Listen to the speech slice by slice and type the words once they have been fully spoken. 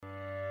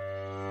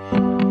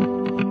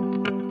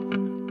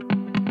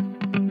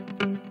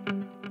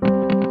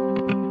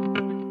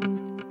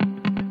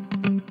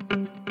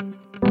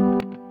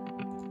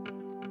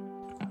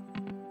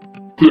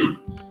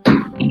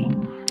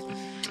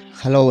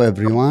Hello,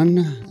 everyone.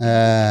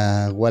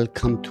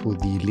 Welcome to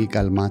the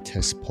Legal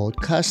Matters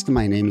podcast.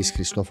 My name is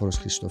Christoforos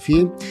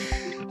Christofi.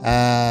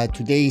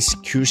 Today is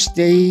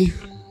Tuesday.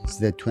 It's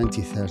the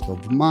 23rd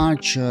of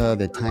March.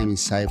 The time in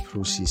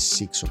Cyprus is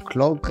 6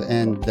 o'clock,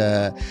 and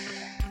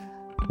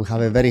we have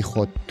a very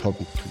hot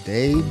topic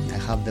today. I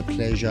have the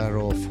pleasure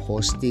of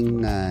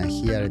hosting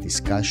here a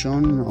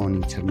discussion on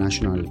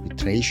international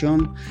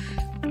arbitration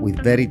with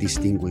very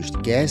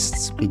distinguished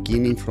guests,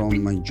 beginning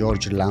from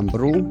George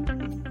Lambrou,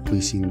 who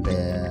is in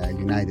the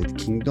United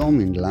Kingdom,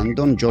 in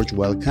London. George,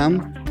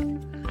 welcome.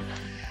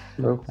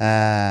 Hello.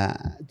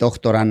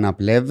 Dr. Anna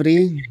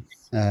Plevri.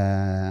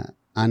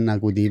 Anna,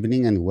 good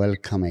evening and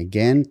welcome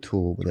again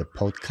to the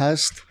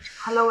podcast.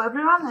 Hello,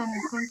 everyone, and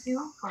thank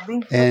you for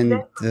being here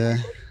And today.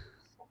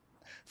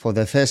 for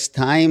the first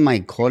time, my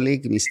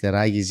colleague, Mr.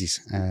 Agis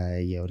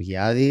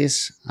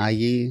Georgiadis.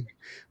 Agi,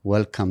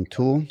 welcome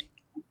too.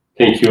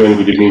 Thank you and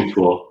good evening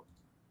to all.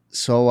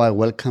 So I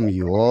welcome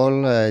you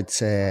all.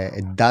 It's a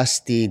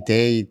dusty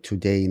day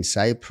today in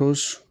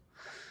Cyprus.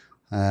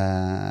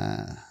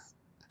 How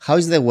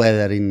is the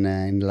weather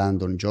in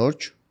London,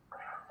 George?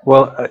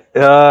 Well,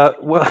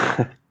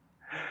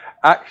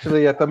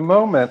 actually, at the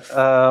moment,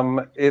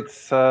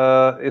 it's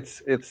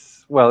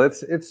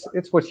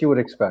what you would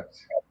expect.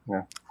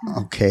 Yeah.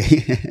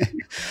 Okay.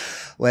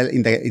 Well,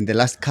 in the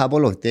last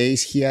couple of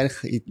days here,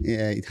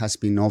 it has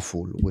been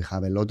awful. We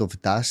have a lot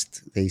of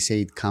dust. They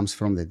say it comes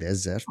from the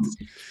desert,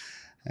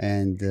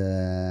 and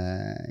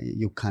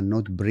you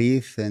cannot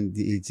breathe, and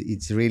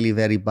it's really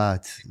very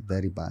bad,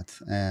 very bad.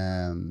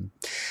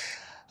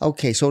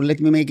 Okay, so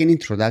let me make an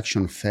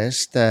introduction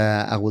first.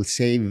 I will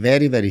say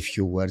very, very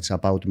few words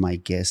about my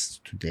guests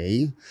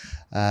today.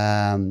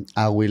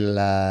 I will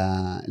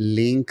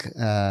link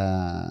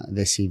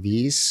the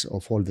CVs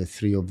of all the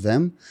three of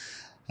them,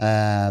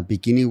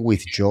 beginning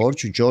with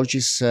George. George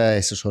is a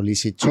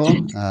solicitor,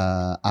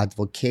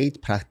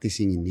 advocate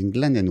practicing in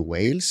England and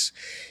Wales.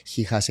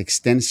 He has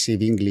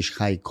extensive English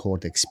High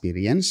Court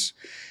experience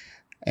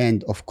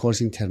and, of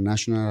course,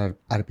 international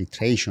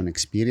arbitration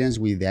experience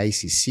with the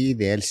ICC,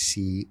 the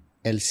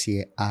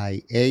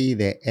LCIA,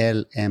 the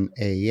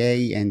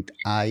LMAA, and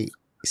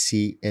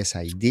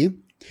ICSID.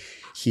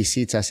 He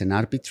sits as an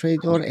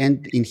arbitrator,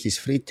 and in his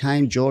free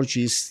time, George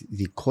is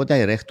the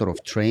co-director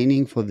of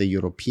training for the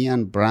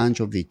European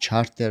branch of the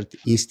Chartered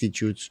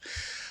Institutes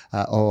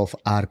of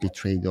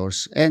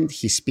Arbitrators, and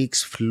he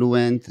speaks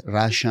fluent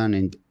Russian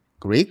and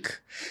Greek.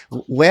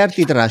 Where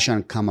did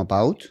Russian come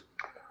about?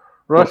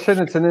 Russian,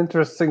 it's an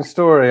interesting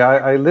story.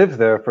 I lived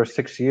there for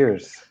 6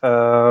 years.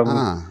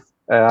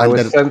 I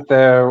was sent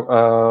there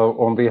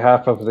on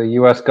behalf of the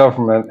U.S.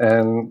 government,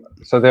 and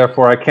so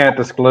therefore I can't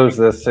disclose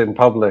this in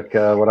public,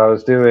 what I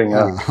was doing.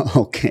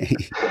 Okay.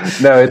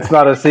 No, it's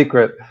not a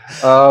secret.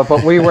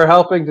 But we were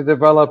helping to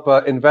develop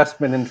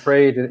investment and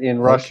trade in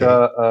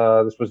Russia.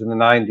 This was in the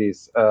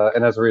 90s.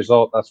 And as a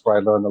result, that's where I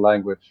learned the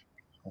language.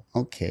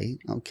 Okay.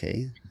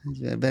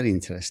 Very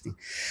interesting.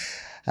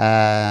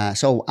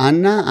 So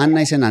Anna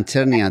is an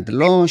attorney at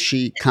law.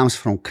 She comes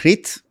from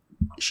Crete.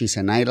 She's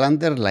an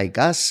Islander like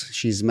us.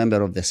 She's a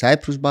member of the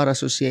Cyprus Bar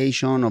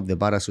Association, of the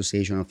Bar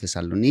Association of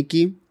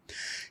Thessaloniki.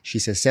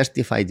 She's a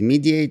certified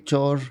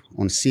mediator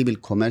on civil,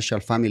 commercial,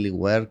 family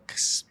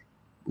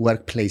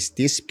workplace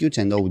disputes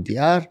and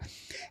ODR,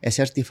 a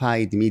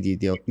certified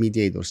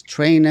mediators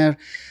trainer,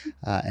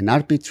 an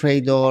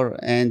arbitrator,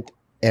 and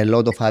a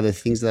lot of other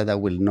things that I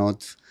will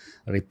not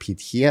repeat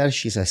here.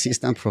 She's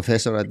assistant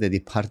professor at the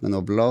Department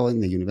of Law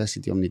in the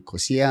University of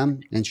Nicosia,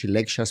 and she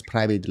lectures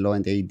private law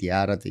and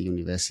ADR at the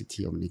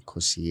University of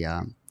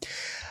Nicosia.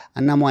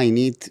 And now I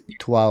need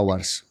 2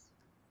 hours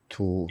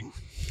to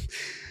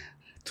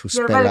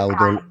spell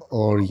out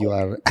all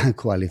your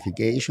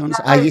qualifications.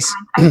 I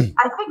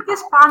think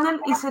this panel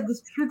is a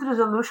dispute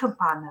resolution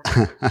panel.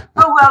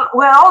 So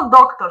we're all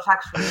doctors,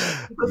 actually,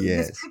 because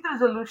Yes. it's dispute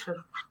resolution.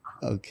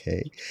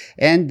 Okay.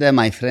 And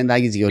my friend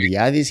Agis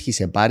Georgiadis, he's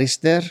a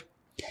barrister.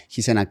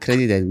 He's an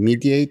accredited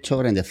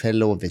mediator and a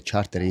fellow of the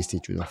Chartered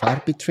Institute of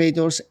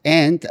Arbitrators.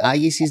 And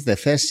Agis is the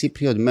first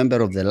Cypriot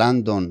member of the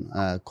London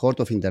Court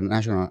of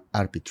International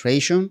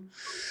Arbitration.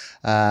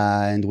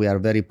 And we are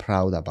very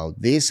proud about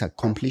this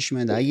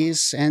accomplishment,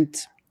 Agis. And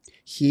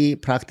he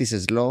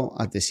practices law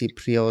at the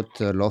Cypriot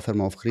law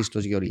firm of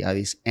Christos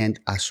Georgiadis and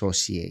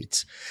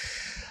Associates.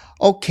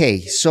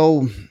 Okay,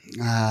 so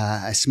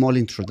a small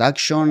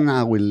introduction.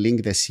 I will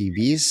link the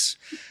CVs.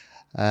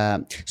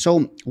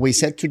 So we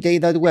said today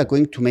that we are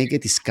going to make a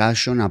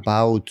discussion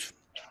about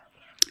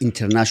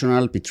international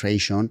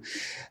arbitration.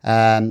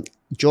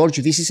 George,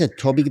 this is a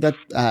topic that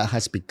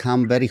has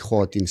become very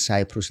hot in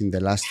Cyprus in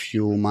the last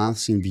few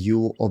months in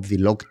view of the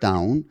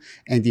lockdown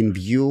and in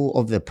view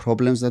of the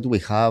problems that we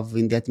have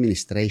in the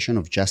administration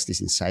of justice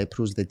in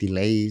Cyprus, the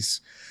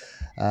delays,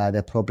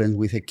 the problems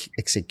with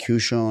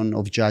execution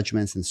of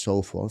judgments and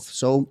so forth.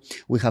 So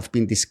we have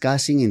been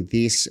discussing in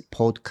this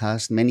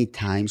podcast many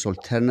times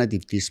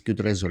alternative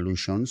dispute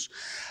resolutions.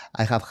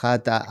 I have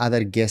had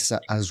other guests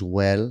as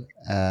well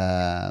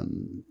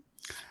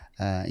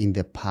in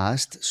the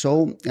past.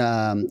 So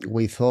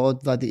we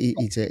thought that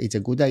it's a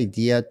good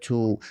idea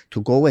to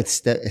go a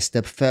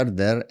step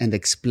further and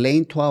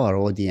explain to our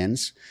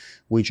audience,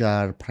 which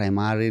are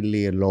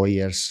primarily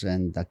lawyers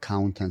and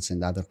accountants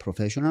and other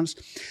professionals,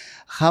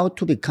 how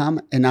to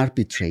become an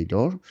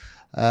arbitrator.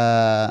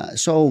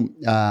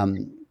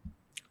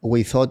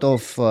 We thought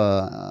of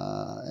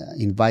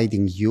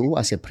inviting you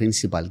as a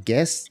principal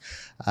guest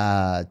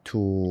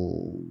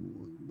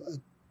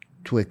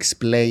to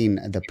explain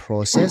the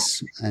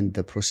process and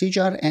the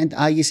procedure, and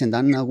Agis and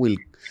Anna will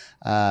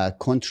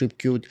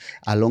contribute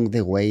along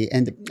the way.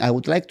 And I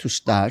would like to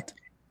start.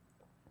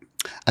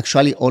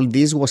 Actually, all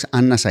this was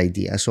Anna's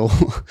idea, so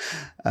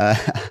I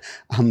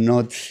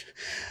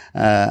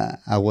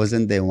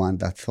wasn't the one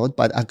that thought,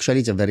 but actually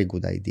it's a very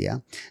good idea.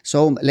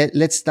 So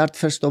let's start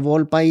first of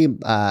all by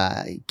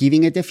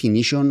giving a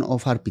definition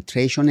of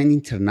arbitration and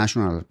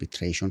international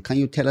arbitration. Can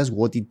you tell us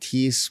what it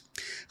is,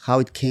 how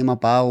it came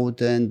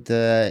about, and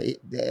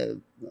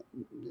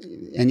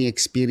any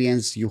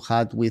experience you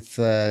had with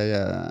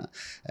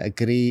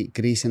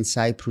Greece and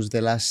Cyprus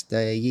the last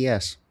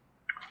years?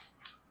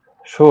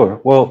 Sure.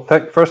 Well,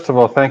 first of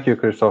all, thank you,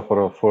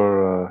 Christoforo,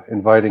 for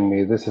inviting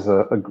me. This is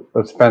a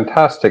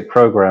fantastic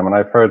program, and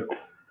I've heard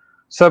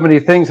so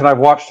many things, and I've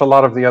watched a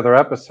lot of the other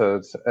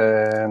episodes,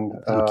 and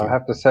I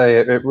have to say,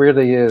 it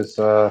really is.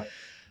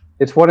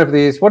 It's one of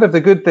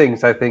the good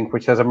things, I think,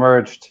 which has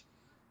emerged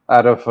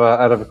out of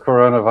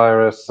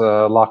coronavirus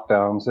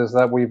lockdowns, is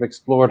that we've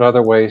explored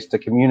other ways to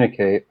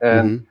communicate,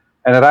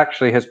 and it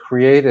actually has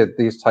created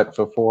these types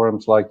of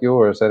forums like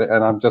yours.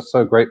 And I'm just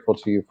so grateful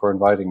to you for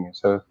inviting me.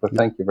 So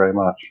thank you very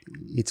much.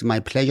 It's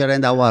my pleasure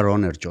and our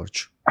honor,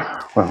 George.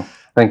 Well,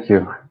 thank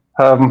you.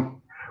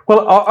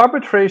 Well,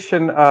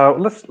 arbitration,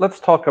 let's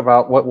talk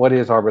about what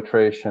is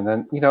arbitration.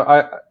 And,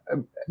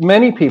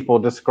 many people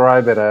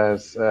describe it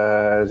as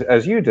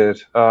you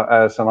did,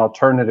 as an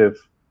alternative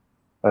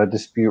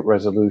dispute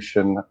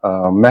resolution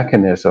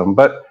mechanism.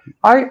 But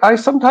I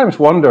sometimes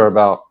wonder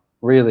about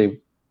really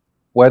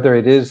whether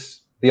it is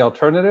the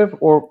alternative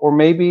or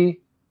maybe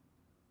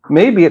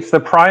it's the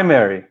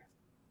primary.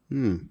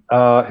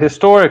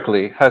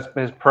 Historically has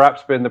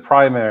perhaps been the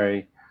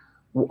primary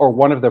or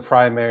one of the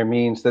primary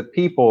means that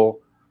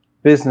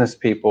business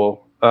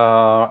people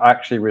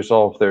actually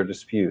resolve their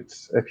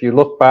disputes. If you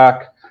look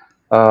back,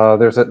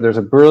 there's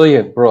a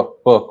brilliant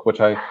book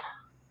which I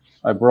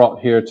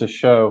brought here to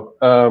show.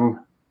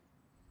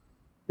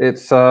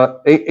 It's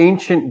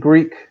Ancient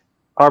Greek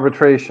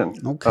Arbitration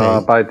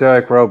by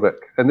Derek Robick,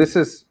 and this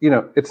is,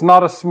 it's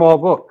not a small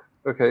book.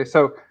 Okay,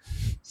 so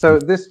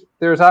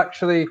there's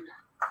actually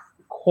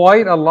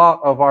quite a lot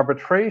of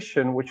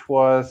arbitration, which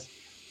was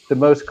the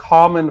most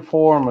common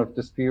form of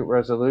dispute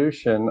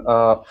resolution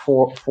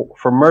for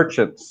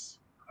merchants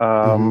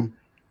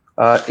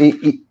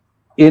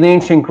in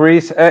ancient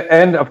Greece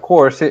and of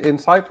course in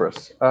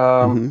Cyprus.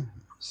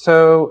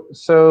 So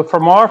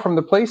from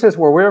the places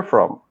where we're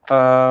from,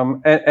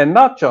 and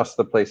not just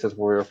the places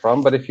where we're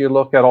from, but if you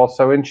look at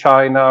also in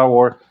China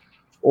or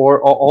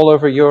all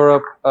over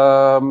Europe,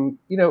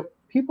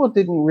 people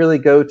didn't really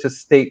go to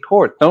state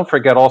court. Don't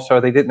forget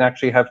also they didn't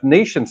actually have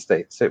nation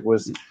states. It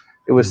was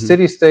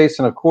city states,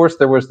 and of course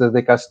there was the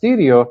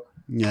Dicasterio.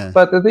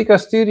 But the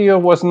Dicasterio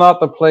was not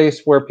the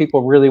place where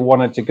people really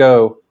wanted to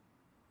go.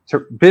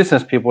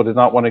 Business people did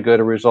not want to go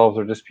to resolve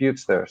their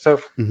disputes there. So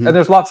and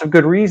there's lots of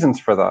good reasons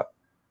for that.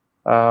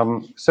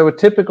 So a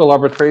typical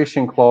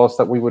arbitration clause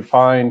that we would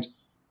find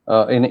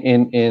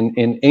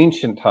in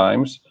ancient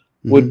times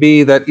would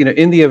be that,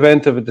 in the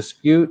event of a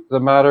dispute, the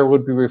matter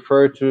would be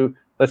referred to,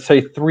 let's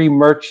say, 3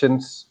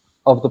 merchants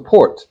of the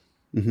port.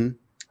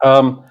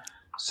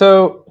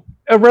 So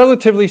a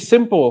relatively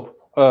simple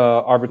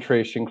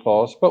arbitration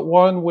clause, but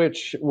one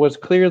which was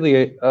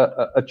clearly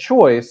a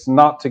choice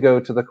not to go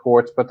to the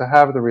courts, but to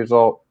have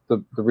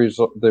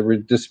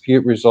the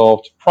dispute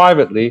resolved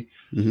privately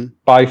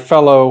by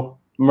fellow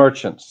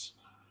merchants.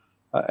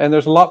 And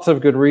there's lots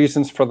of good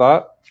reasons for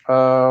that.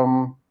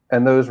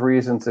 And those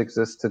reasons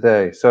exist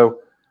today. So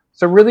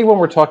really when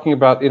we're talking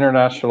about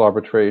international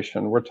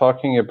arbitration, we're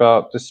talking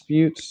about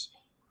disputes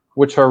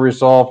which are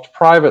resolved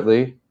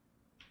privately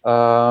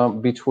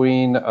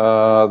between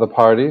the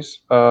parties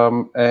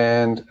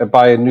and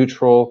by a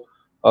neutral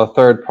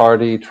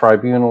third-party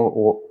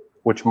tribunal,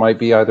 which might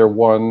be either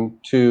 1,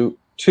 2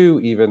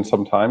 even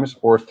sometimes,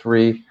 or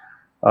 3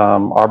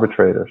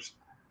 arbitrators.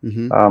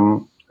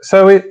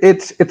 So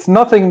it's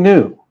nothing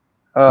new.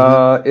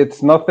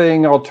 It's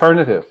nothing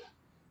alternative.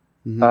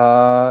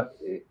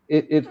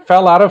 It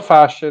fell out of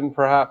fashion,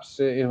 perhaps,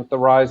 with the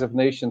rise of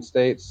nation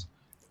states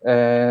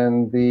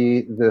and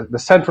the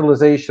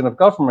centralization of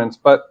governments,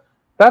 but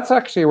that's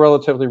actually a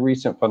relatively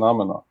recent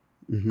phenomenon.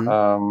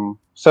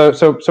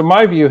 So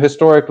my view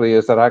historically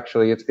is that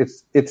actually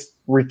it's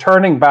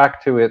returning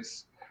back to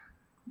its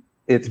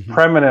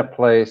preeminent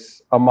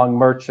place among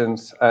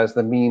merchants as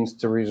the means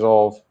to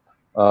resolve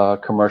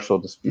commercial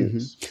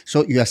disputes.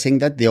 So you are saying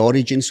that the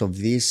origins of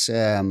this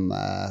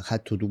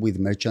had to do with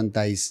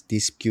merchandise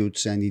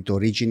disputes, and it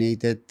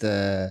originated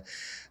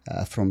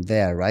from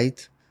there,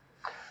 right?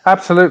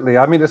 Absolutely.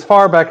 I mean, as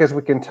far back as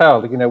we can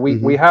tell,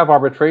 we have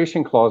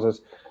arbitration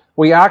clauses.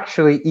 We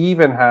actually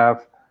even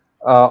have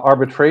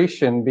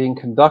arbitration being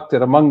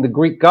conducted among the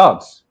Greek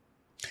gods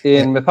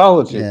in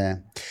mythology. Yeah.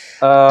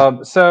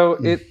 So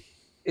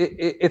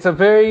it's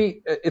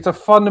a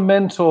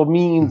fundamental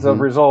means of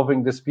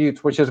resolving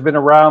disputes, which has been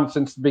around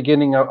since the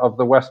beginning of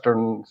the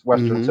Western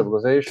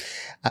civilization.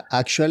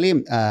 Actually,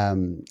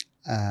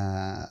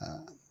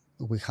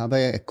 we have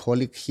a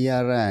colleague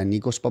here,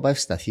 Nikos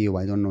Papaevstathiou.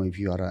 I don't know if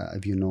you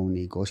know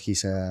Nikos.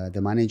 He's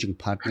the managing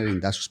partner in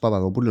Tassos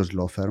Papadopoulos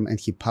law firm, and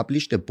he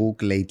published a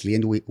book lately,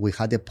 and we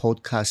had a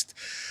podcast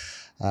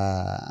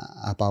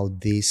about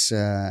this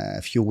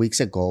a few weeks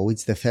ago.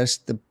 It's the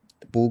first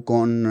book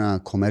on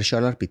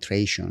commercial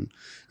arbitration,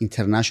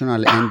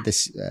 international and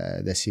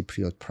the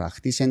Cypriot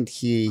practice, and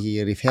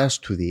he refers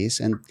to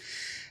this and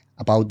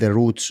about the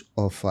roots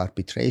of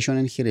arbitration,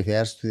 and he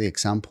refers to the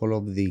example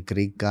of the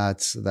Greek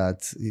gods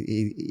that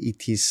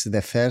it is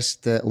the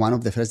first one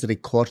of the first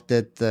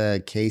recorded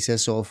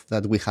cases of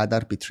that we had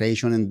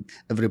arbitration, and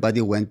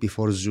everybody went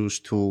before Zeus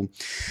to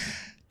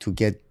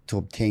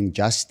obtain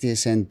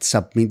justice and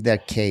submit their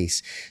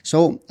case.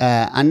 So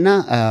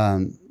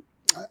Anna,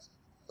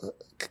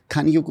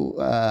 can you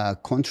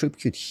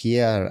contribute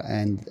here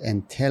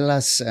and tell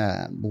us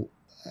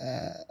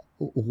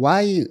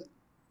why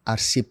are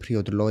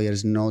Cypriot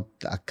lawyers not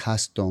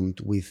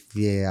accustomed with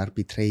the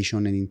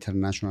arbitration and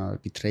international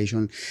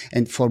arbitration?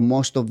 And for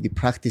most of the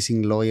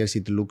practicing lawyers,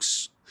 it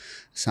looks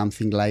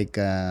something like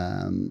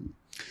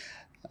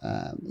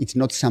it's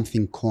not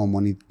something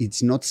common.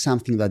 It's not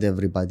something that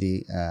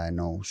everybody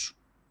knows.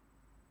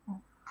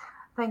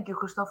 Thank you,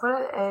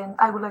 Christopher. And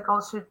I would like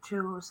also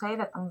to say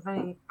that I'm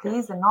very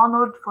pleased and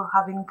honored for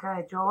having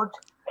George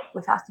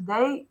with us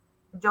today.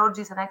 George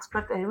is an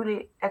expert, a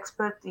really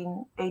expert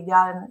in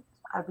ADR and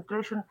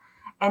arbitration,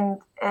 and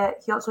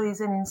he also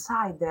is an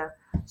insider.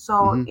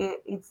 So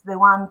it's the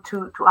one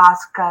to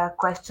ask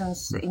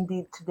questions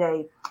indeed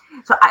today.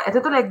 So I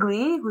totally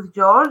agree with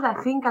George. I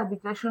think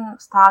arbitration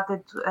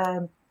started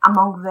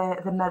among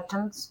the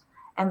merchants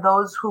and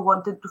those who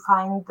wanted to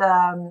find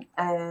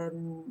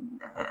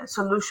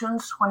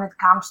solutions when it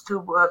comes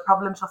to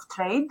problems of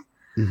trade.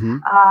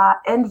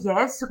 And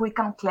yes, we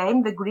can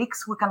claim, the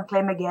Greeks, we can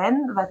claim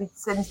again that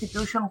it's an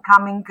institution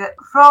coming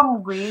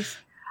from Greece,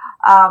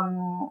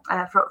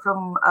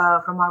 from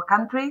our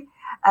country.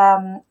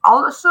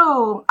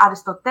 Also,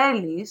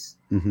 Aristoteles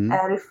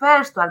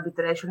refers to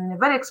arbitration in a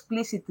very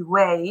explicit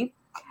way.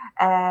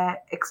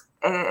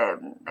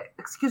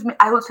 Excuse me,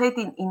 I will say it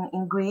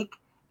in Greek.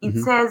 It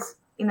says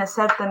in a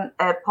certain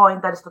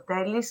point,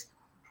 Aristoteles,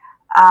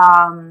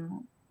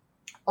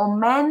 ο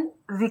μεν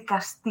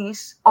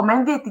δικαστής, ο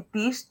μεν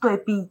διαιτητής το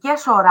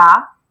επιοικές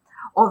ορά,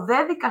 ο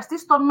δε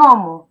δικαστής το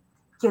νόμο.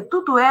 Και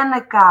τούτου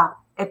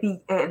ένεκα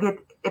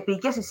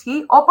επιοικές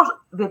ισχύει,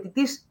 όπως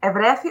διαιτητής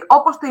ευρέθη,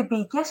 όπως το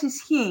επιοικές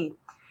ισχύει.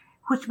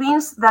 Which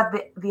means that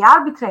the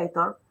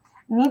arbitrator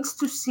needs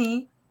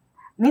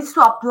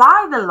to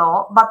apply the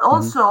law, but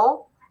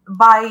also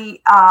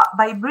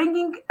by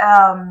bringing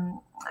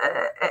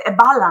a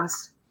balance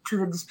to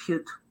the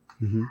dispute.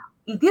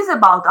 It is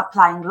about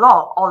applying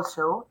law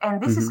also,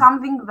 and this is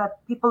something that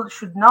people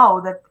should know,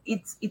 that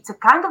it's a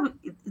kind of,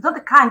 it's not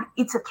a kind,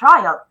 it's a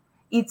trial,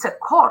 it's a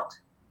court,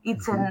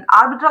 it's an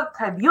arbitral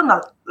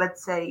tribunal,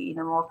 let's say in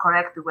a more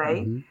correct way.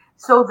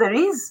 So there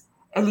is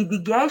a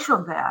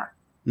litigation there.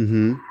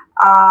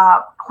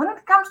 When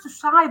it comes to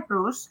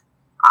Cyprus,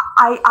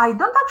 I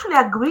don't actually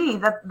agree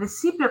that the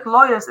Cypriot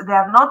lawyers, they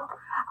are not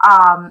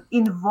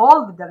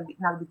involved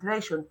in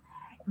arbitration.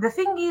 The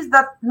thing is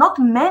that not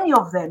many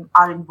of them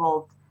are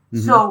involved.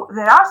 So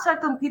there are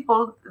certain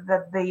people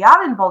that they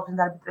are involved in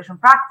the arbitration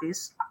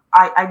practice.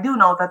 I do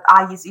know that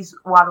Agis is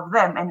one of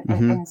them,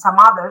 and some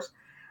others.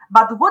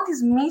 But what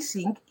is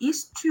missing is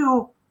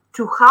to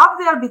have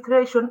the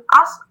arbitration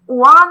as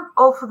one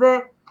of the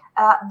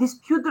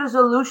dispute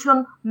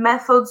resolution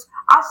methods,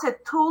 as a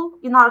tool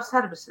in our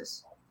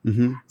services.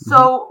 So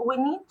we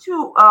need to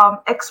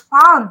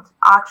expand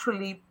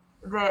actually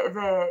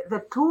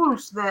the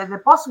tools,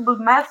 the possible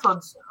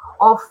methods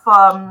of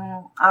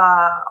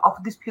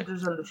dispute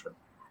resolution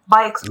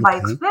by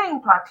explaining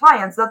to our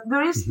clients that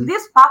there is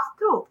this path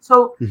too.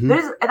 So there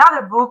is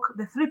another book,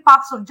 The Three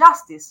Paths of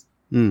Justice.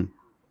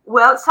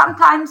 Well,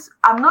 sometimes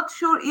I'm not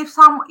sure if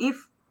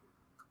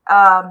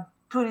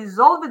to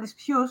resolve a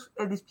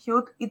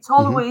dispute, it's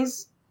always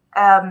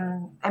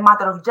a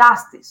matter of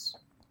justice.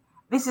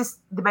 This is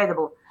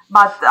debatable.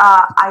 But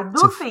I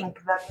do think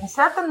that in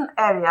certain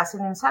areas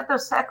and in certain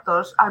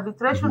sectors,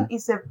 arbitration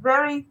is a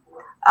very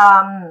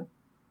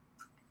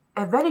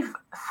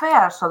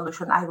fair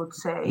solution, I would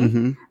say,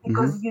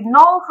 because you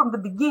know from the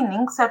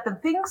beginning certain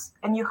things,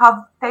 and you have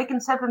taken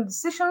certain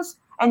decisions,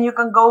 and you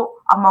can go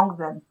among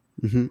them.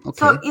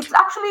 So it's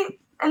actually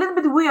a little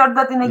bit weird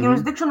that in a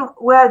jurisdiction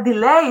where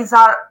delays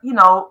are, you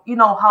know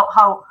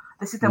how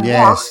the system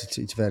works. Yes,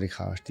 it's very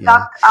hard. Yeah.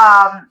 That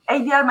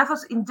ADR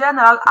methods in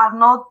general are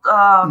not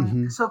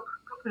so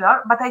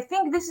popular, but I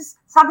think this is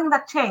something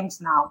that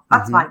changed now.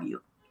 That's my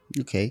view.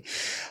 Okay.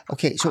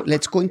 So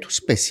let's go into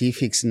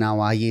specifics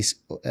now, Agis.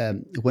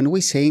 When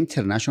we say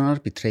international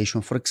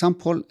arbitration, for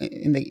example,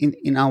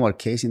 in our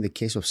case, in the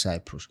case of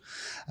Cyprus,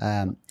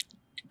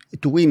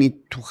 do we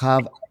need to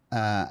have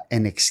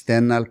an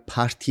external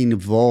party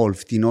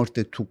involved in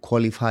order to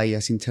qualify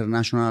as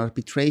international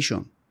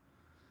arbitration?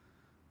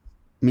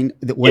 I mean,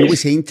 when we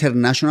say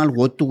international,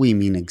 what do we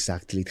mean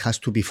exactly? It has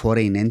to be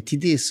foreign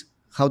entities?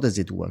 How does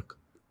it work?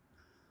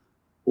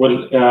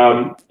 Well,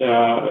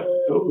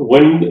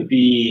 when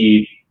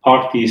the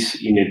parties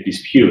in a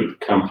dispute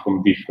come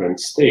from different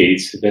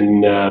states,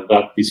 then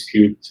that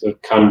dispute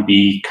can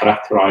be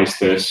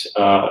characterized as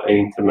an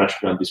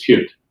international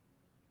dispute.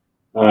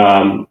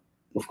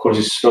 Of course,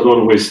 it's not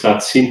always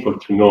that simple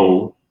to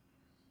know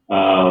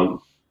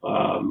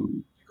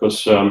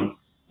because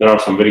there are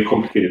some very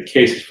complicated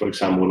cases, for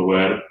example,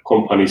 where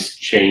companies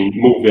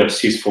move their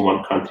seats from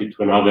one country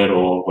to another,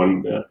 or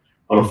when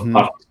one of the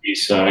parties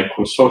is a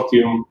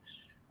consortium.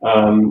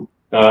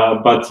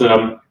 But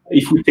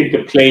if we take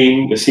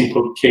the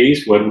simple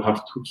case where we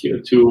have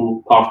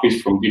two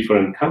parties from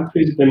different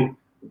countries, then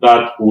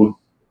that would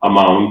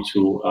amount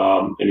to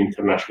an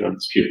international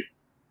dispute.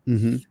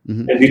 And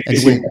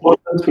it's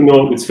important to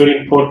know, it's very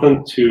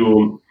important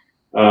to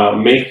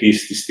make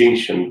this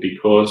distinction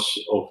because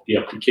of the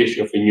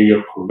application of the New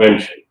York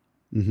Convention.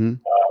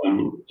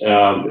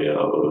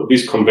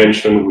 This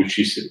convention, which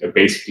is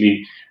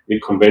basically the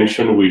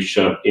convention which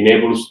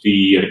enables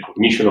the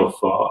recognition of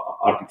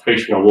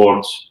arbitration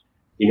awards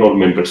in all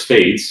member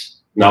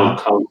states, now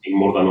counting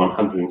more than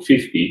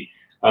 150,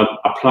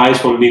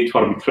 applies only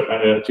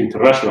to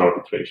international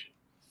arbitration.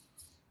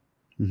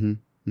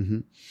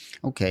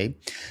 Okay,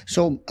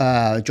 so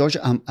George,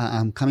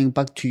 I'm coming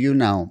back to you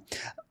now.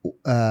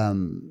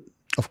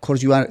 Of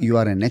course, you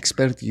are an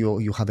expert.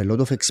 You have a lot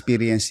of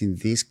experience in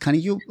this. Can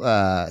you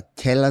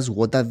tell us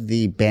what are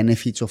the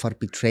benefits of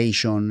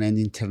arbitration and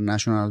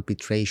international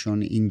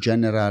arbitration in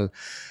general,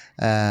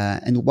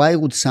 and why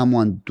would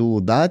someone do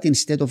that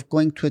instead of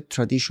going to a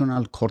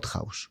traditional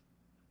courthouse?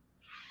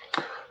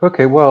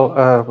 Okay,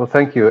 well,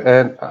 thank you.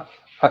 And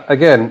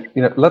again,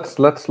 let's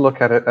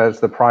look at it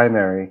as the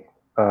primary.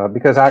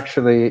 Because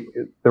actually,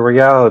 the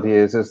reality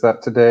is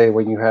that today,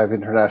 when you have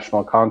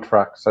international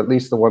contracts, at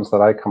least the ones that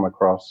I come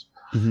across,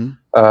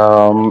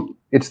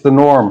 it's the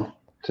norm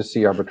to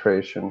see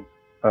arbitration.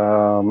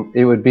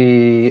 It would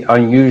be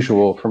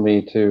unusual for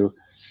me to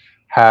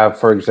have,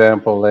 for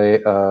example,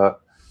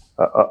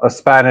 a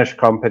Spanish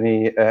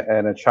company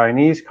and a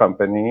Chinese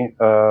company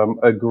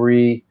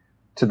agree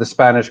to the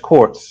Spanish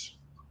courts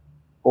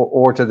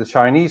or to the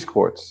Chinese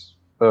courts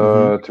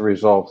to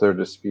resolve their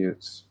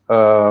disputes.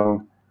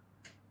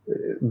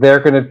 They're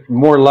going to,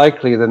 more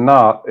likely than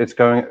not,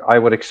 I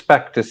would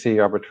expect to see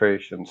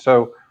arbitration.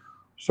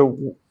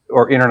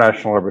 Or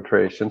international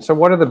arbitration. So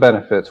what are the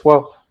benefits?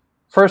 Well,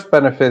 first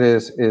benefit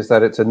is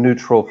that it's a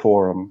neutral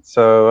forum.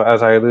 So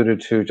as I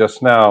alluded to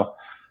just now,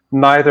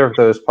 neither of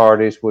those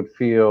parties would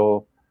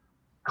feel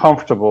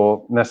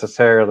comfortable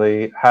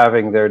necessarily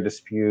having their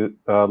dispute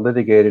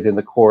litigated in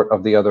the court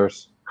of the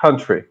other's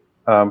country.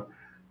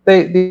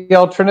 The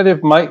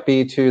alternative might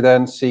be to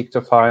then seek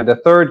to find a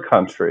third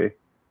country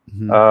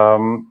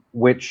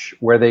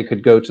where they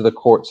could go to the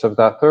courts of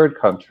that third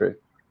country.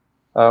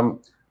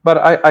 But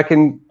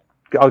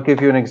I'll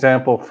give you an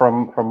example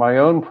from my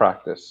own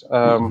practice.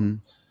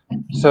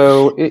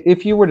 So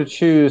if you were to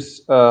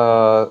choose,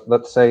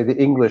 let's say, the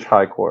English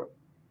High Court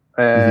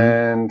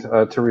and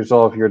to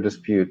resolve your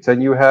disputes,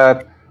 and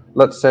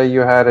let's say you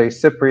had a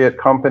Cypriot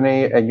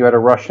company and you had a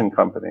Russian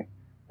company,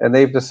 and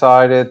they've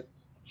decided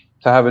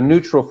to have a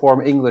neutral form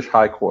English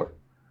High Court.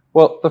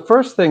 Well, the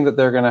first thing that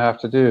they're going to have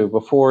to do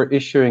before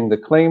issuing the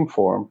claim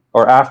form,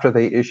 or after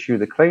they issue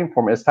the claim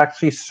form, is to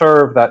actually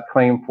serve that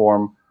claim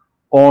form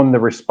on the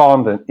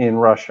respondent in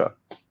Russia.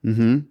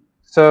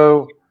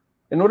 So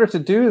in order to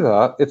do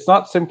that, it's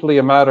not simply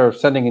a matter of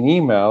sending an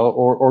email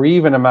or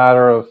even a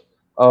matter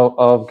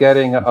of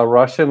getting a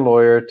Russian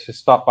lawyer to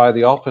stop by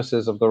the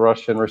offices of the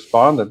Russian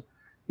respondent.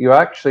 You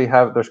actually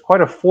there's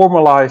quite a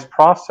formalized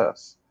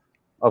process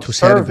of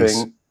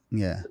serving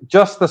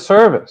just the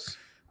service.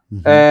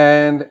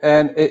 And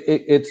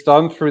it's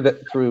done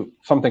through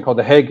something called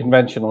the Hague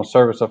Convention on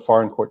Service of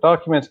Foreign Court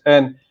Documents,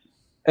 and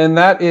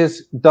that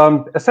is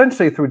done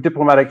essentially through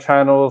diplomatic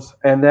channels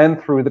and then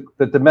through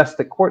the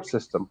domestic court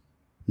system.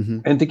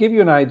 And to give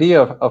you an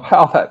idea of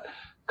how that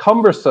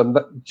cumbersome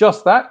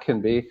that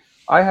can be,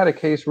 I had a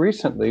case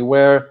recently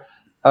where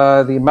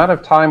the amount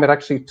of time it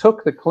actually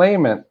took the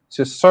claimant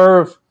to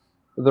serve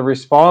the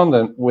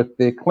respondent with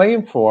the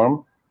claim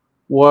form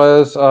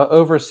was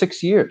over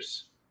 6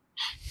 years.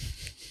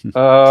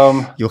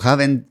 You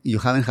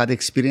haven't had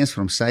experience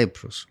from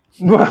Cyprus.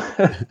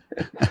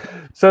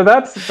 So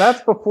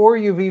that's before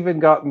you've even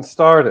gotten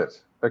started.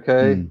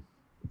 Okay,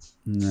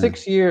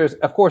 6 years.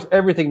 Of course,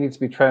 everything needs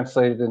to be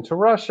translated into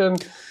Russian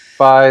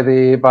by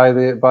the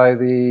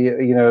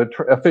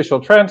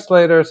official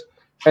translators,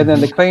 and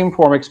then the claim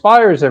form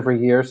expires every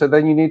year. So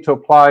then you need to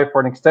apply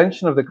for an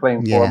extension of the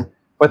claim form.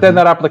 But then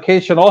that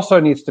application also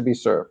needs to be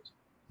served.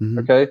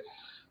 Okay,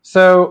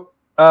 so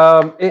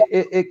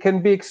it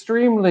can be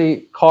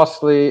extremely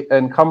costly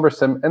and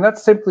cumbersome, and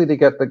that's simply to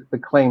get the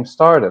claim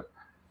started.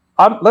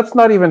 Let's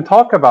not even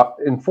talk about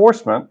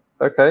enforcement.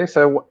 Okay,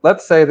 so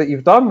let's say that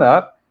you've done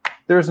that.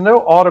 There's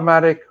no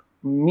automatic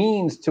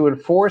means to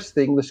enforce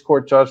the English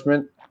court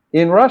judgment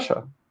in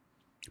Russia.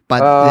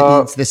 But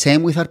it's the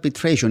same with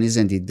arbitration,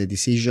 isn't it? The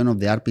decision of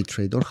the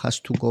arbitrator has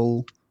to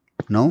go.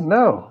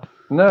 No.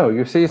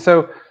 You see,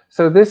 so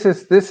this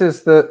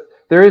is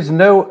there is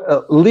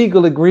no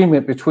legal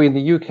agreement between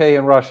the UK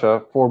and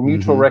Russia for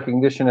mutual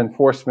recognition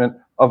enforcement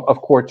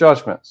of court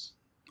judgments.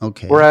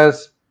 Okay.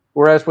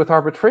 Whereas with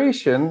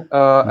arbitration,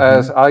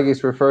 as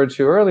Agis referred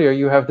to earlier,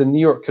 you have the New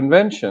York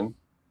Convention,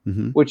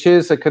 which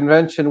is a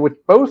convention which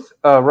both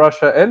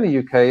Russia and the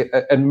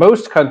UK and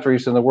most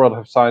countries in the world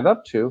have signed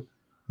up to,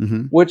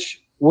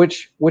 which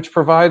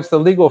provides the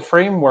legal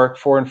framework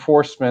for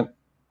enforcement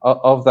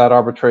of that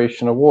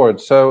arbitration award.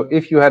 So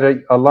if you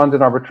had a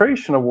London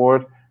arbitration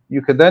award,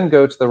 you could then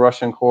go to the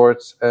Russian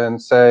courts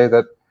and say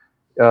that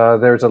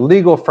there's a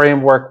legal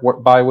framework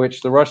by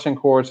which the Russian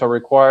courts are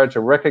required to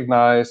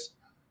recognize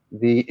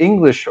the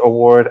English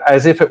award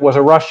as if it was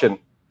a Russian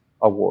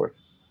award.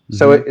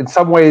 So it in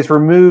some ways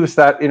removes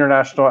that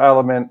international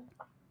element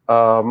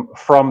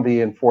from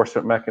the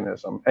enforcement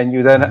mechanism, and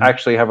you then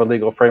actually have a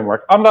legal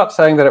framework. I'm not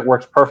saying that it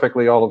works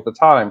perfectly all of the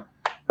time,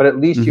 but at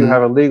least you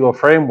have a legal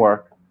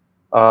framework,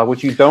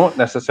 which you don't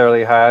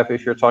necessarily have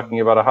if you're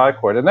talking about a high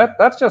court. And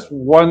that's just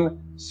one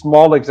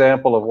small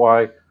example of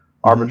why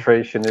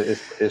arbitration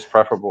is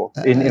preferable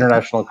in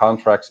international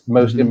contracts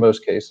in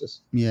most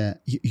cases. Yeah,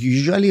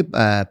 usually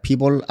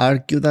people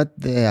argue that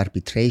the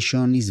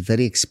arbitration is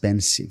very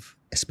expensive,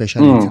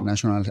 especially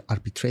international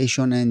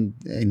arbitration and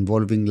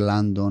involving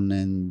London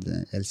and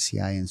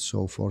LCI and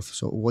so forth.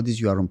 So what is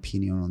your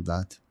opinion on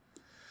that?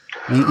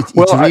 I mean,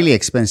 it's really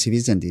expensive,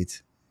 isn't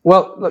it?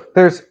 Well, look,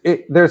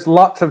 there's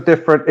lots of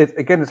different.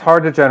 Again, it's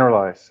hard to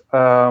generalize.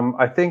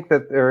 I think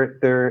that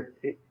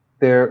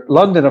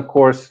London, of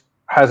course,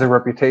 has a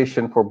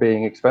reputation for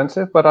being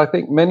expensive, but I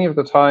think many of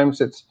the times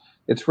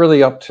it's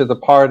really up to the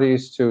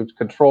parties to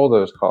control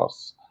those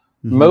costs.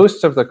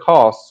 Most of the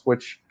costs,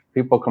 which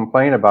people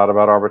complain about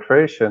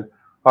arbitration,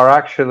 are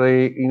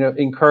actually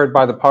incurred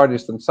by the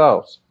parties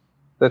themselves.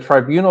 The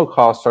tribunal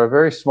costs are a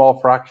very small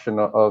fraction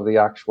of the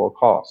actual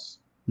costs.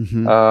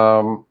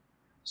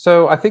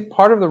 So I think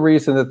part of the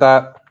reason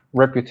that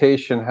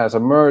reputation has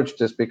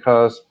emerged is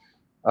because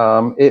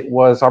it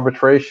was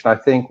arbitration. I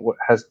think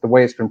the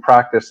way it's been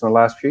practiced in the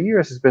last few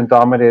years has been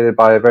dominated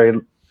by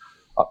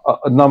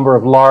a number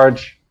of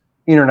large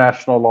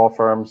international law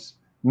firms,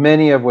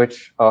 many of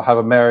which have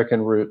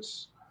American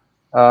roots.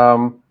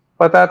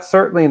 But that's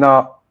certainly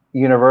not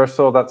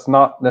universal. That's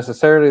not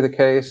necessarily the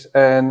case.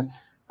 And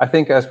I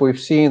think as we've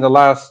seen the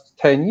last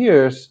 10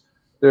 years,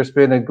 there's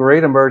been a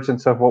great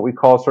emergence of what we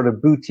call sort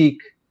of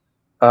boutique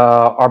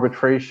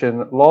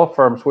arbitration law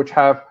firms, which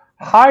have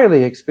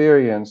highly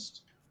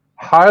experienced,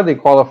 highly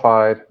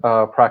qualified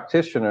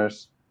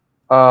practitioners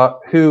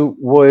who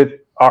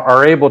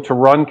are able to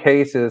run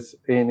cases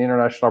in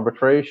international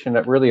arbitration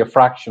at really a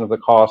fraction of the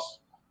cost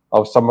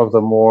of some of the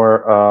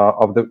more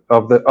of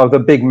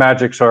the big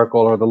magic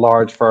circle or the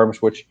large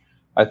firms, which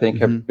I think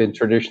have been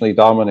traditionally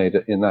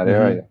dominated in that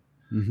area.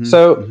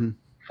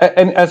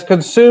 And as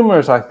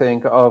consumers, I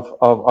think of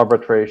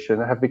arbitration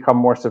have become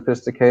more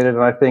sophisticated,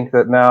 and I think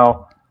that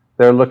now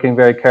they're looking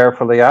very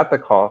carefully at the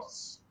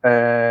costs,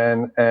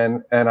 and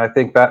I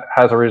think that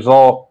has a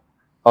result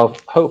of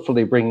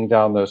hopefully bringing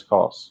down those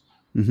costs.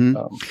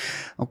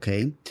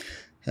 Okay,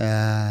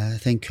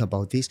 thank you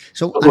about this.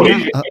 So,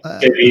 say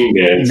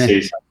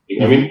something.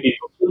 I mean, it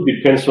also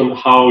depends on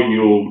how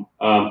you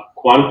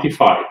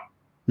quantify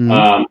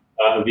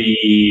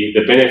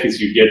the benefits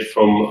you get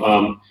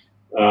from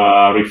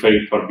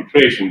referring to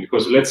arbitration.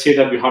 Because let's say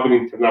that you have an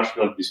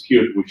international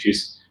dispute which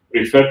is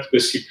referred to the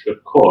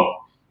Cypriot court,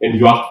 and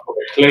you ask for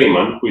a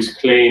claimant who is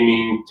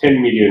claiming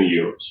 10 million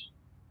euros.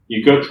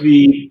 You go to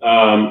the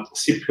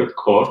Cypriot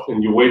court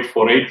and you wait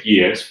for 8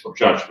 years for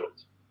judgment.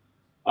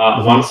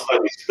 Once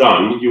that is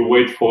done, you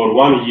wait for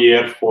 1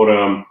 year for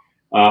a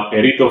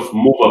writ of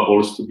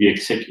movables to be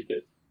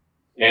executed.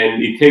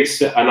 And it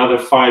takes another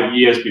 5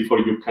 years before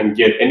you can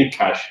get any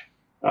cash,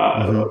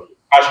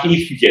 cash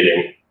if you get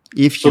any.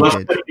 So that's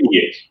 13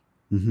 years.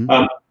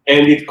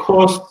 And it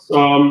costs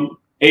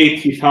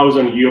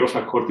 80,000 euros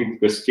according to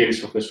the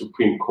scales of the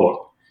Supreme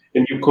Court.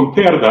 And you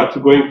compare that to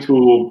going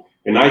to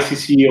an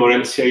ICC or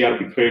LCI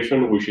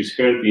arbitration, which is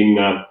held in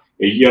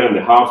a year and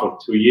a half or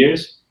 2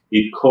 years.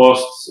 It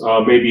costs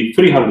maybe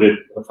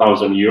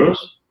 300,000 euros.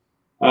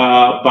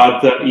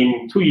 But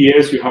in 2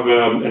 years, you have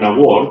an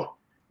award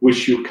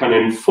which you can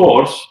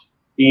enforce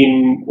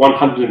in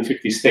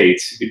 150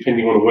 states,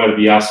 depending on where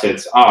the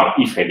assets are,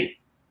 if any.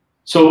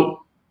 So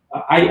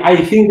I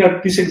think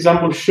that this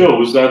example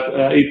shows that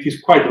it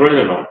is quite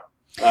relevant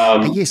how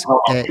much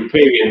you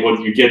pay and what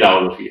you get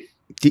out of it.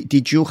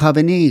 Did you have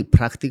any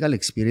practical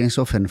experience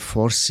of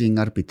enforcing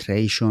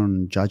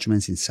arbitration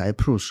judgments in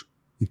Cyprus,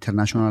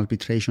 international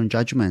arbitration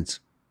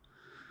judgments?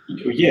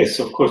 Yes,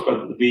 of course,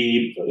 but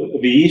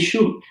the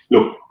issue,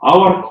 look,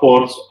 our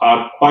courts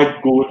are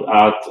quite good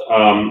at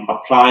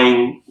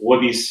applying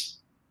what is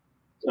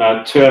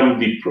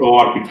termed the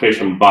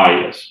pro-arbitration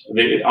bias.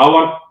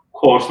 Our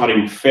courts are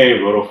in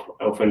favor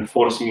of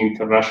enforcing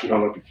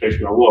international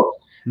arbitration awards.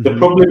 Mm-hmm. The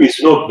problem is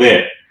not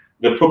there.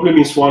 The problem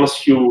is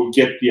once you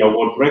get the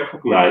award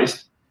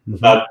recognized, mm-hmm.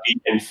 that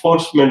the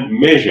enforcement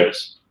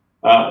measures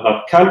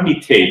that can be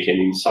taken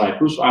in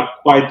Cyprus are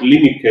quite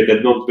limited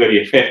and not very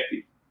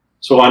effective.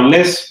 So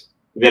unless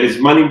there is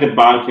money in the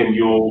bank and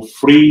you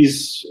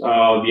freeze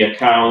the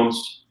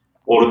accounts,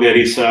 or there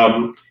is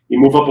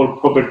immovable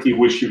property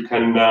which you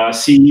can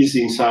seize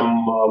in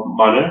some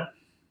manner,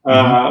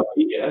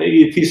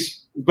 it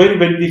is very,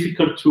 very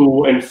difficult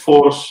to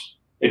enforce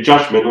a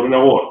judgment or an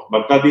award.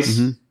 But that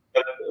is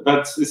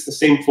that's the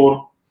same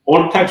for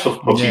all types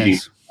of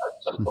proceedings,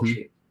 yes.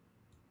 Unfortunately.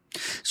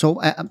 So,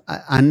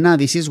 Anna,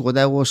 this is what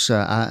I was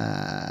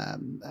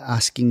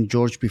asking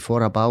George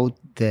before about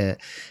the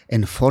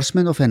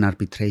enforcement of an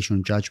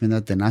arbitration judgment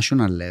at the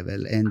national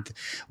level. And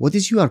what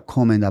is your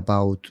comment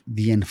about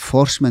the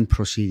enforcement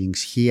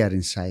proceedings here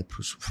in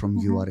Cyprus from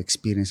your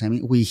experience? I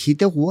mean, we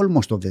hit a wall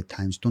most of the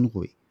times, don't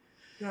we?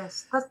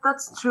 Yes,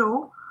 that's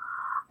true.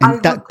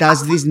 And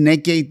does this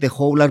negate the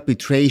whole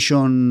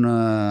arbitration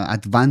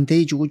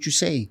advantage, would you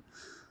say?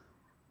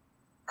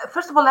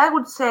 First of all, I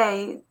would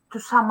say, to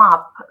sum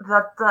up,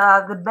 that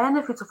the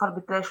benefits of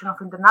arbitration,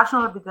 of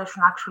international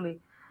arbitration, actually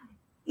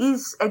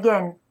is,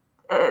 again,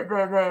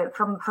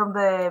 from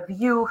the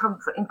view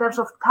in terms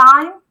of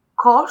time,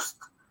 cost,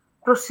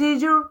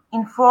 procedure,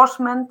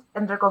 enforcement,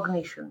 and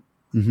recognition.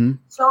 Mm-hmm.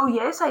 So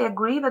yes, I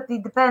agree that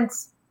it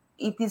depends.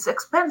 It is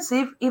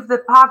expensive if the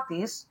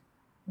parties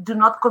do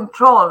not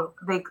control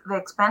the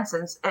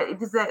expenses.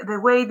 It is the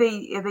way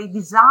they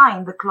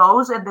design the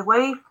clause and the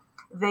way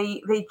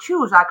they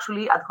choose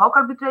actually ad hoc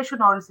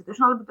arbitration or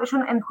institutional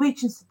arbitration, and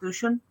which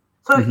institution.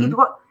 So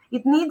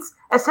it needs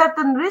a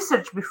certain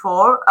research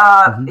before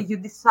you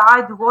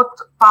decide what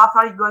path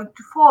are you going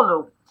to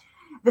follow.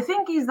 The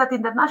thing is that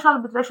international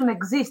arbitration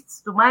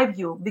exists, to my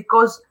view,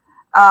 because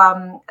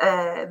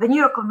the New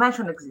York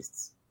Convention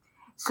exists.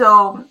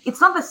 So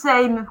it's not the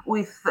same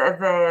with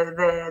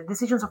the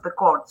decisions of the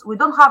courts. We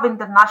don't have an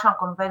international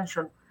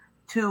convention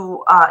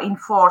to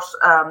enforce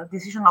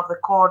decision of the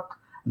court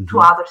to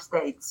other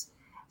states.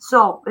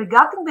 So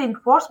regarding the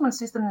enforcement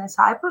system in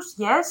Cyprus,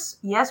 yes,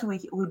 we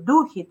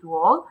do hit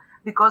wall,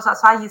 because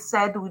as I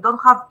said, we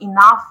don't have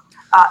enough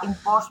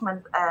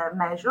enforcement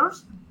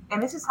measures.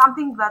 And this is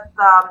something that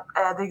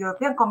the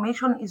European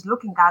Commission is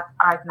looking at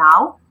right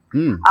now.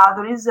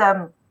 There is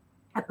a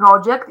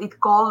project, it's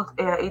called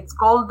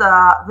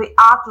the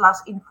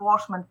Atlas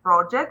Enforcement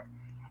Project.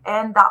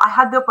 And I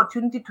had the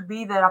opportunity to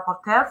be the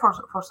rapporteur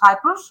for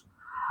Cyprus.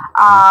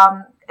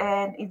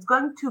 And it's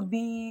going to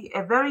be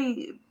a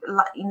very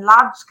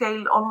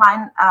large-scale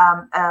online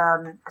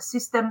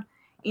system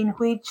in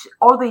which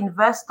all the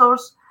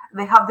investors,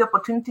 they have the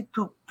opportunity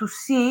to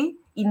see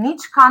in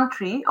each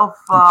country of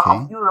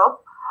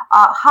Europe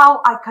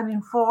how I can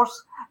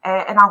enforce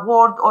an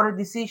award or a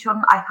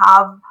decision I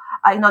have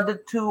in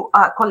order to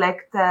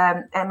collect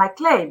my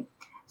claim.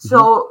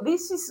 So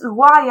this is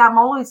why I'm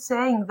always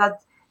saying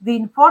that the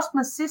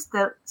enforcement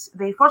system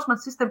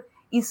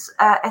is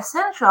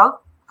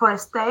essential for a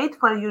state,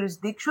 for a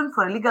jurisdiction,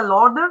 for a legal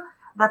order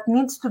that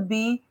needs to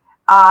be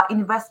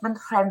investment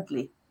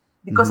friendly.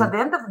 Because at the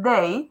end of the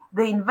day,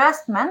 the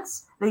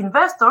investors,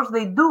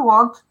 they do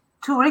want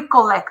to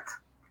recollect.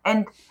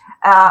 And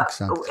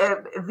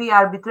via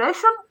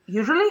arbitration,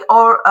 usually,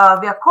 or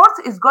via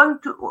courts,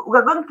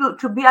 we're going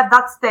to be at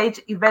that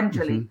stage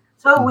eventually.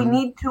 So we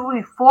need to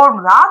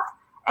reform that.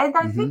 And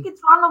I think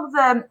it's one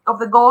of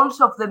the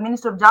goals of the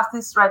Minister of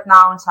Justice right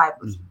now in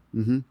Cyprus.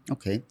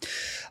 Okay.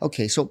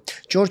 So,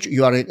 George,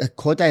 you are a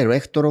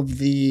co-director of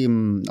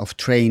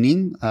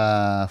training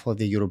for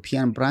the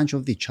European branch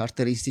of the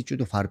Charter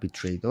Institute of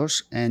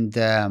Arbitrators, and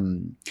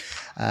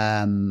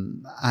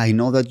I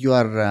know that you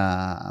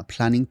are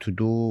planning to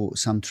do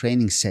some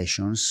training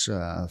sessions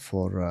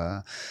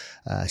for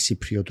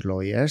Cypriot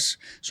lawyers.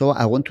 So,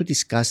 I want to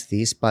discuss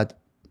this, but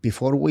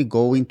before we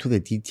go into the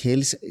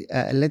details,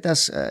 let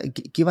us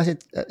give us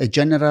a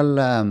general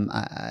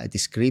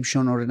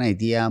description or an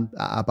idea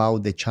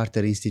about the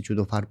Charter Institute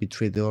of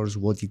Arbitrators,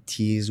 what it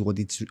is, what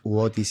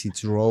is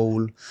its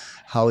role,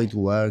 how it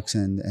works,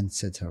 and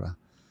etc.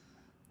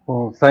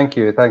 Well, thank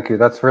you.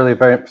 That's really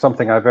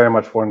something I very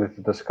much wanted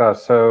to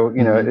discuss. So,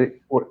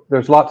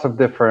 there's lots of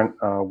different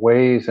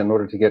ways in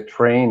order to get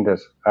trained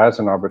as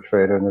an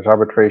arbitrator, and there's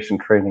arbitration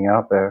training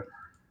out there.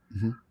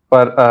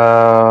 But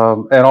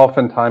and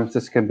oftentimes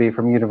this can be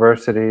from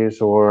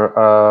universities or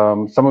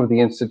some of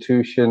the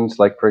institutions,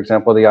 like, for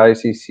example, the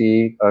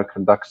ICC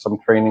conducts some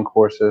training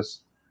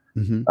courses.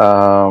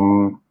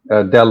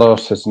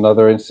 Delos is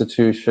another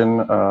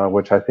institution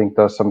which I think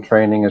does some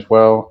training as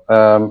well.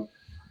 I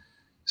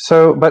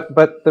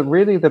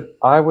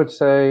would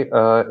say,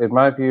 in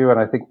my view,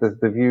 and I think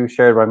the view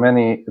shared by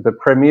many, the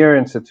premier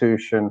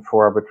institution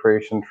for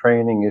arbitration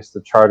training is the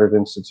Chartered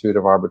Institute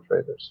of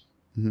Arbitrators.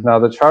 Mm-hmm. Now,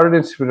 the Chartered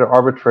Institute of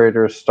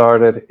Arbitrators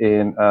started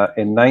in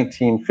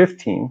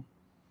 1915,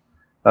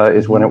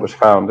 is when it was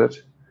founded.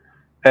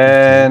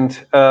 And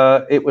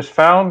it was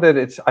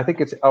founded, I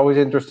think it's always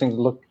interesting to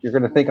look, you're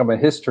going to think I'm a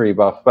history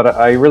buff, but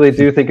I really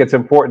do think it's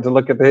important to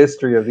look at the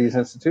history of these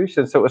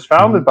institutions. So it was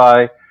founded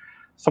by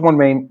someone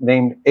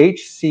named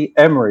H.C.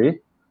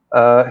 Emery,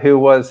 who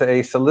was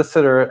a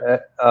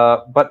solicitor,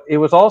 but it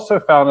was also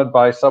founded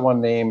by someone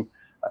named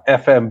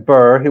F.M.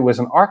 Burr, who was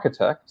an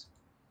architect,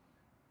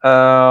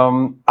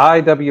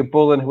 I.W.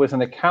 Bullen, who was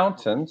an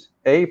accountant,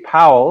 A.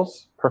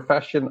 Powell's,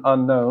 profession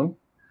unknown,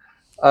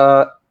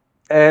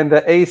 and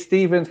A.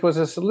 Stevens was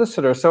a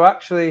solicitor. So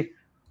actually,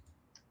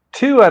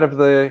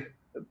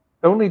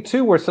 only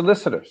two were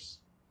solicitors.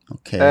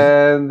 Okay.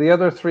 And the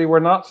other three were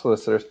not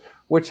solicitors,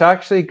 which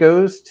actually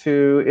goes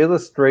to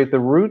illustrate the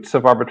roots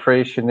of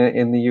arbitration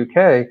in the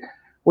UK,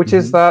 which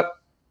is that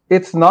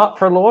it's not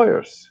for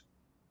lawyers.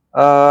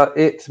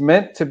 It's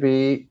meant to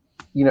be,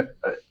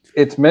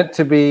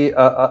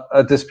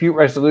 a dispute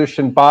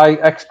resolution by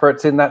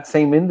experts in that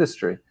same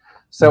industry.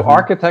 So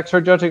architects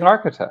are judging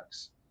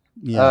architects.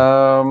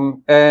 Yeah.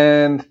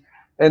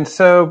 And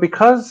so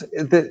because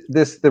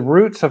the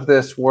roots of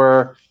this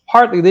were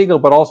partly legal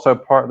but also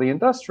partly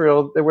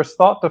industrial, there was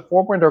thought to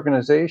form an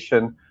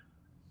organization,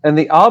 and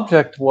the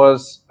object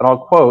was, and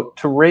I'll quote,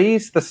 to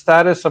raise the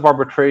status of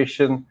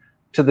arbitration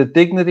to the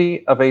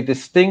dignity of a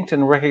distinct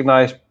and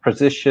recognized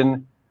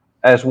position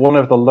as one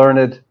of the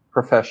learned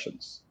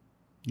professions.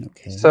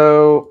 Okay.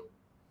 So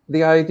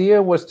the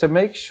idea was to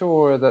make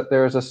sure that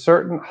there's a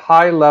certain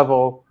high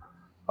level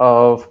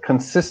of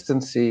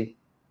consistency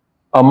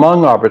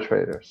among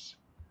arbitrators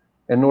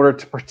in order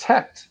to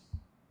protect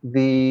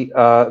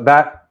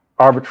that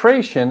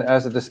arbitration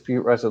as a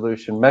dispute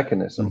resolution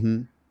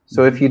mechanism.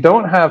 So if you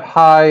don't have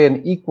high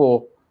and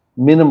equal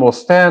minimal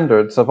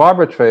standards of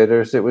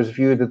arbitrators, it was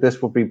viewed that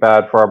this would be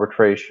bad for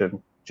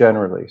arbitration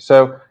generally.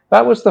 So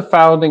that was the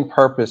founding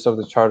purpose of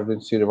the Chartered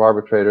Institute of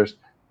Arbitrators.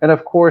 And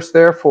of course,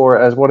 therefore,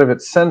 as one of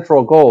its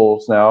central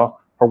goals now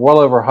for well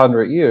over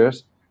 100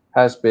 years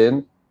has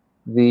been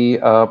the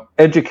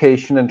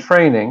education and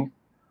training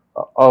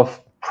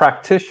of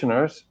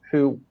practitioners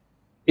who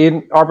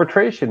in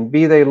arbitration,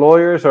 be they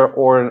lawyers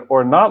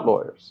or not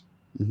lawyers.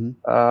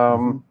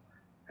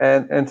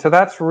 And so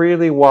that's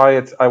really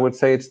why I would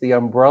say it's the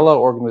umbrella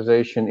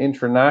organization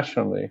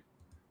internationally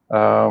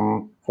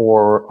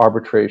for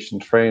arbitration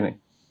training.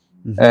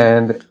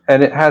 And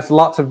it has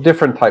lots of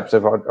different types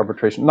of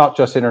arbitration, not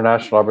just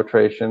international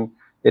arbitration.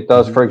 It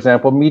does, for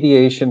example,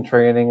 mediation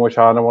training, which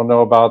Anna will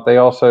know about. They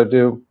also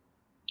do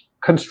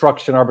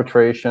construction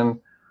arbitration,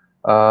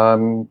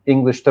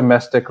 English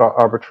domestic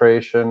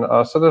arbitration.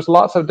 So there's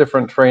lots of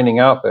different training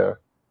out there.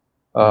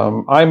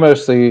 I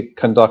mostly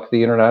conduct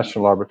the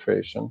international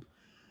arbitration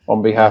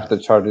on behalf of the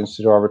Chartered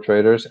Institute of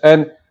Arbitrators.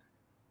 And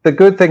the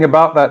good thing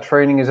about that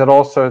training is it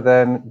also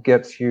then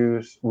gets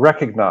you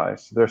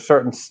recognized. There are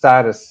certain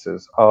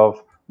statuses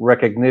of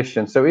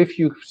recognition. So if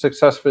you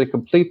successfully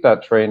complete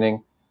that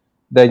training,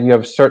 then you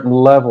have certain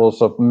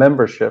levels of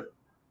membership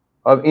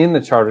in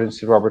the Chartered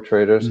Institute of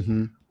Arbitrators,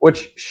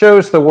 which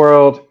shows the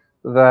world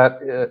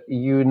that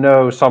you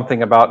know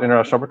something about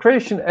international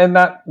arbitration, and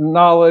that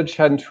knowledge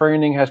and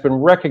training has been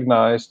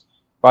recognized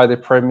by the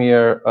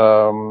premier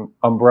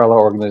umbrella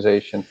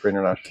organization for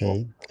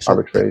international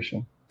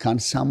arbitration. Can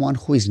someone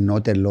who is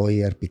not a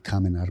lawyer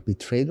become an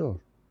arbitrator?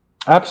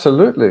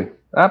 Absolutely,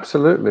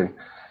 absolutely.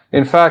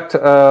 In fact,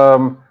 I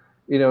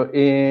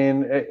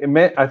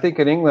think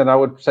in England, I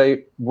would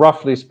say,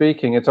 roughly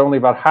speaking, it's only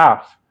about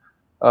half.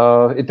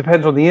 It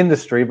depends on the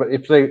industry, but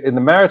if they, in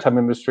the maritime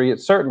industry,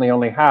 it's certainly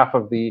only half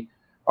of the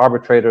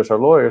arbitrators are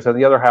lawyers, and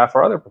the other half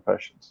are other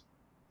professions.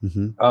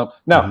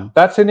 Now,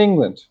 that's in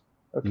England,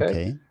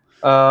 okay?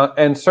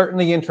 And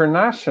certainly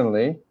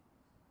internationally,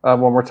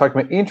 when we're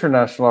talking about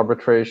international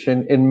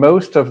arbitration, in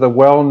most of the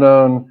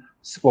well-known,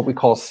 what we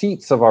call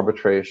seats of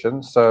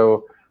arbitration,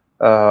 so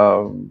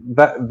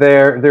that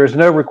there's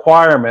no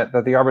requirement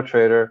that the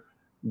arbitrator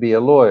be a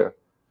lawyer.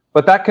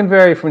 But that can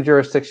vary from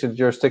jurisdiction to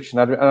jurisdiction,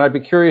 and I'd be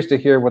curious to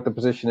hear what the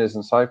position is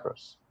in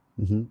Cyprus.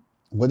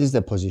 What is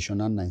the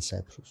position, Anna, in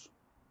Cyprus?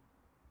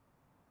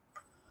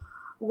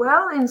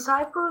 Well, in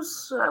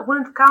Cyprus,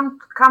 when it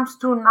comes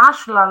to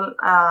national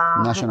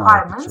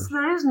requirements,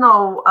 there is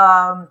no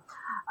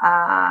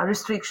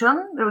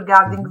restriction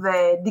regarding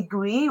the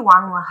degree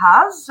one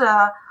has.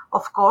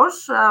 Of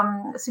course,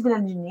 civil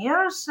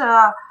engineers,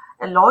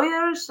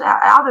 lawyers,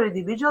 other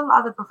individuals,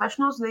 other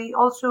professionals, they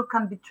also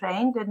can be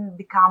trained and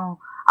become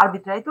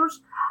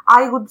arbitrators.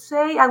 I would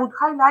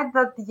highlight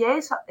that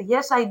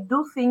yes, I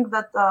do think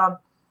that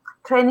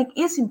training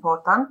is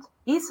important,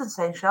 is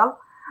essential,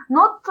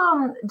 not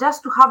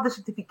just to have the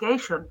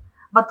certification,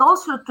 but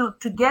also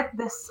to get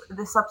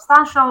the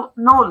substantial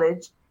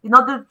knowledge in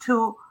order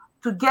to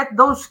get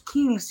those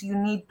skills you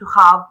need to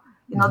have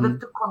in order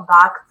to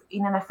conduct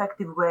in an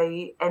effective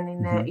way and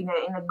in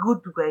a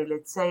good way,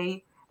 let's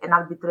say, an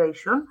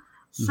arbitration.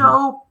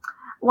 So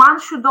one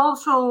should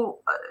also,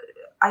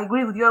 I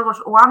agree with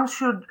Yorgos, one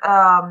should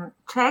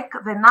check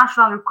the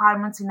national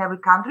requirements in every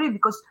country,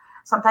 because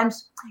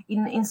sometimes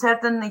in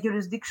certain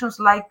jurisdictions,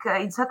 like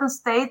in certain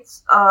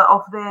states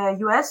of the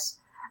US,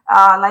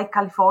 like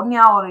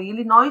California or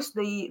Illinois,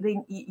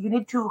 you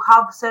need to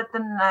have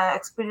certain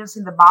experience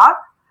in the bar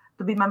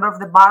to be a member of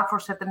the bar for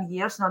certain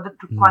years in order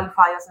to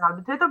qualify as an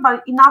arbitrator.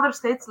 But in other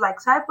states like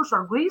Cyprus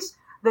or Greece,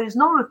 there is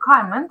no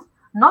requirement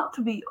not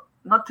to be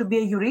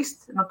a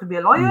jurist, not to be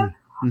a lawyer.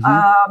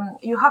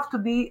 You have to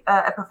be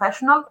a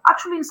professional.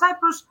 Actually, in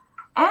Cyprus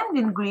and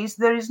in Greece,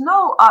 there is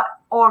no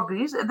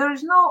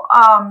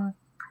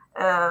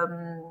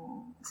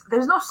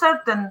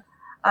certain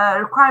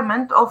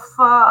requirement of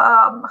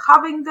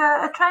having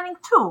a training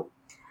too.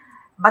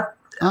 But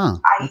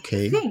I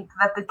think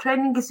that the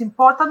training is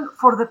important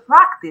for the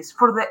practice,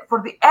 for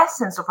the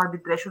essence of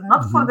arbitration,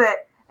 not for the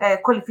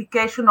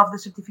qualification of the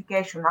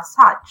certification as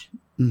such.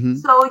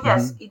 So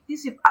yes, it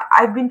is.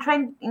 I've been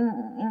trained in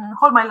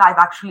whole my life.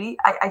 Actually,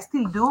 I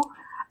still do.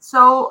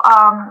 So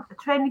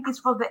training is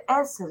for the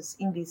essence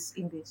in this.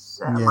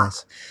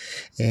 Yes,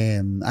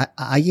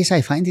 I guess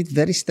I find it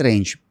very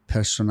strange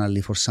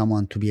personally for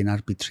someone to be an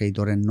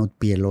arbitrator and not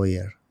be a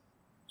lawyer.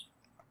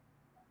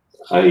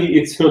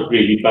 It's not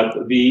really,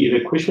 but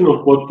the question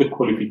of what the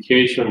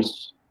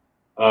qualifications,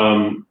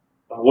 are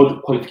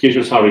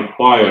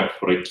required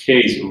for a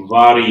case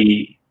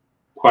vary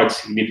quite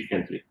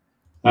significantly.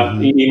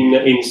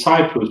 In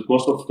Cyprus,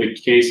 most of the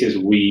cases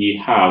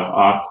we have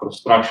are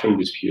construction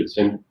disputes,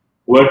 and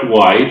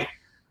worldwide,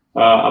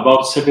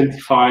 about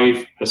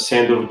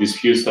 75% of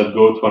disputes that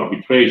go to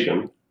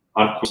arbitration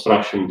are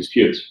construction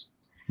disputes.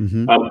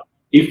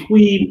 If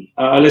we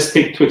let's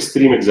take two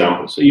extreme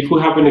examples. So if we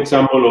have an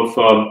example of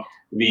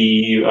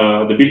the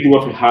building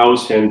of a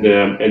house and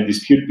a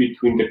dispute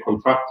between the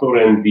contractor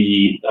and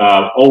the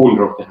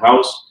owner of the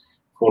house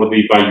for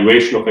the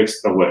valuation of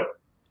extra work.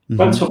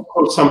 That's of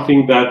course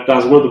something that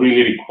does not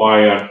really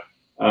require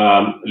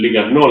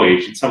legal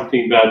knowledge. It's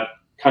something that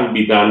can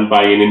be done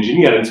by an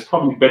engineer, and it's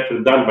probably better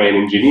done by an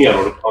engineer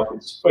or a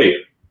carpenter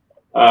surveyor.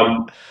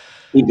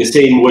 In the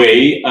same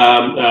way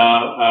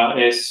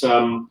as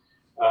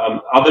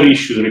other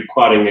issues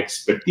requiring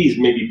expertise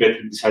may be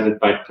better decided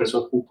by a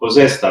person who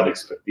possesses that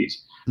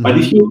expertise. But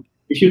if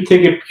you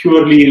take a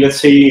purely, let's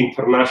say,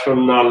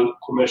 international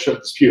commercial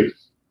dispute,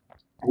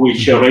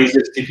 which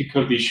raises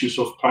difficult issues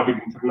of private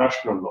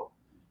international law,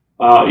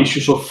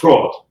 issues of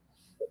fraud,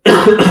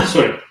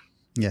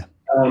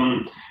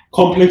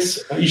 complex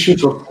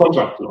issues of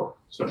contract law.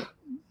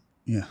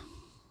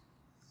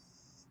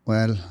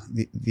 Well,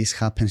 this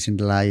happens in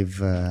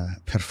live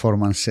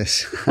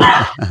performances.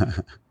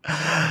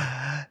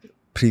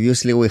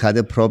 Previously, we had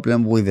a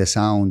problem with the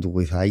sound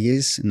with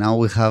Agis. Now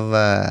we have...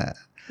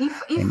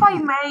 If I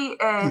may,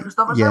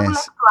 Christopher, I would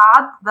like to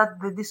add that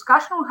the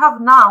discussion we have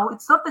now,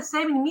 it's not the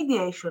same in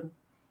mediation.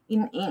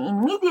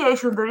 In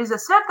mediation, there is a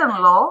certain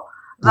law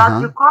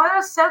that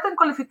requires certain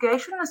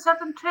qualification and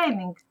certain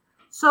training.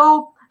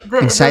 So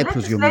in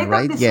Cyprus, you mean,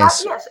 right?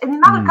 Yes, and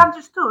in other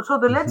countries too. So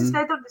the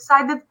legislator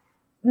decided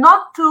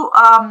not to,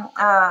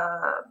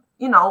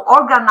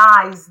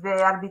 organize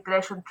the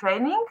arbitration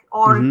training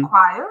or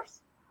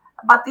requires,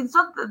 but it's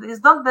not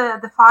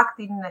the fact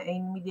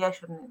in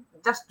mediation.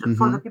 Just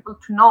for the people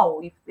to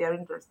know if they are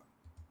interested.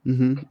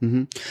 Okay,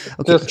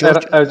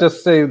 I'll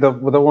just say the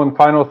one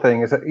final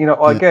thing is that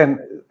again,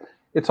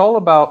 it's all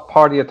about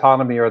party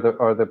autonomy or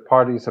the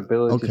party's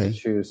ability to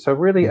choose. So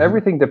really,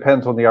 everything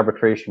depends on the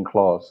arbitration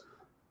clause.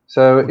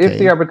 So if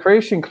the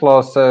arbitration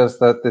clause says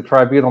that the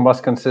tribunal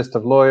must consist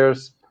of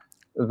lawyers,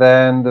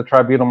 then the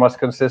tribunal must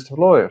consist of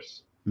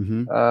lawyers.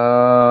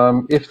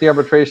 If the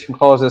arbitration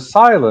clause is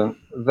silent,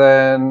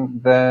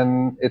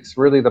 then it's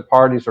really the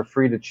parties are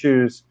free to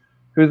choose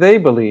who they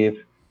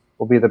believe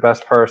will be the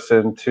best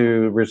person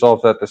to resolve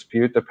that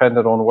dispute,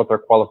 depending on what their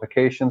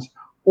qualifications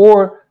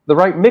or the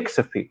right mix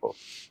of people,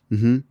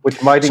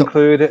 which might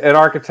include an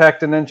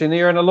architect, an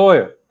engineer, and a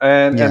lawyer.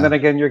 And then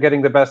again, you're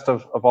getting the best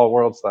of all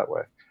worlds that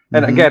way.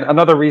 And again,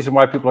 another reason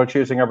why people are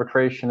choosing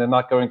arbitration and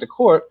not going to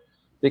court,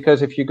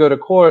 because if you go to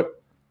court,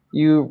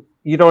 you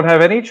don't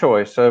have any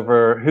choice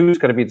over who's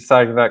going to be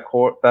deciding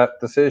that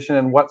decision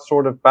and what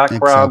sort of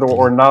background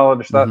or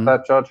knowledge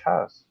that judge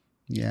has.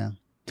 Yeah.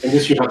 And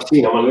as you have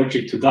seen, I'm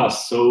allergic to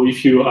dust. So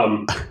if you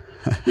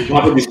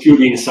have a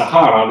dispute in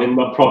Sahara, then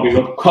we're probably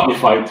not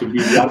qualified to be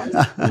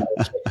the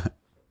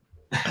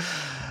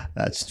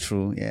That's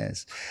true,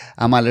 yes.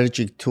 I'm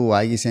allergic too.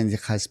 I guess, and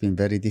it has been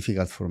very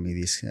difficult for me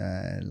this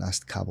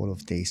last couple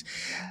of days.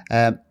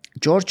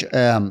 George,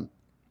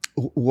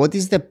 what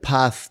is the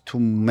path to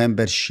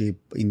membership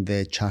in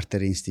the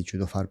Chartered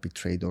Institute of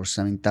Arbitrators?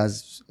 I mean,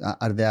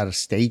 are there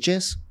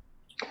stages?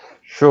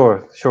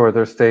 Sure.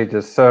 There's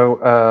stages. So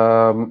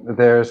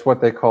there's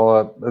what they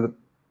call an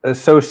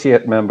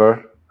associate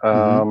member,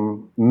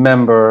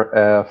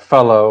 member,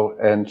 fellow,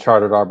 and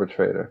chartered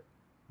arbitrator.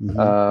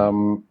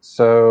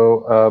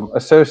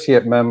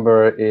 Associate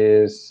member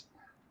is,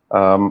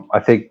 I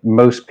think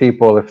most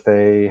people, if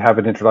they have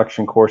an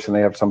introduction course and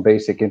they have some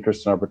basic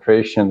interest in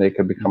arbitration, they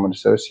could become an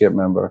associate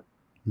member.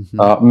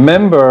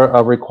 Member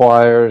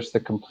requires the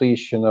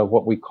completion of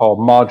what we call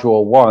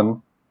Module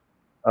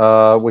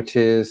 1, which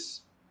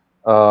is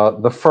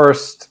the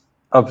first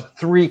of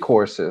 3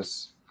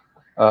 courses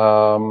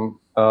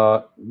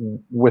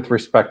with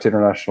respect to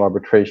international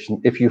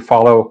arbitration, if you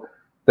follow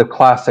the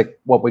classic,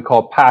 what we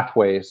call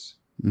pathways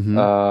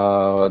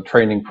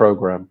training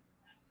program.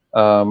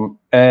 And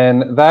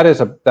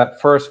that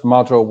first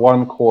module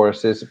 1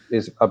 course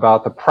is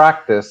about the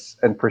practice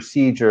and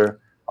procedure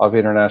of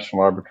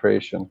international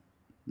arbitration.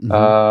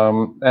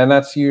 And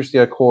that's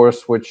usually a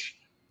course which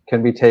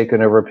can be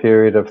taken over a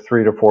period of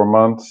 3 to 4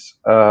 months.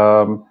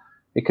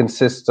 It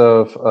consists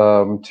of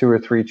 2 or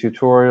 3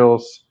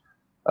 tutorials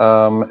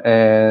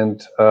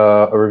and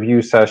a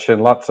review session,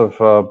 lots of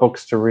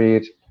books to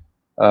read.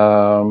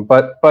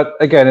 But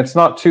again, it's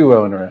not too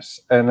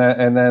onerous. And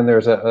then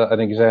there's an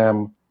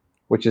exam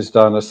which is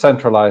done, a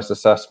centralized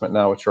assessment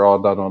now, which are all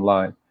done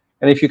online.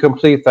 And if you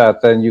complete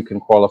that, then you can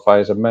qualify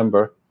as a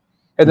member.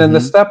 And then the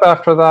step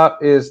after that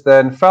is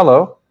then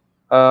fellow.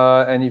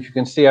 And if you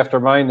can see after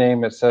my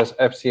name, it says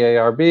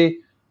FCARB,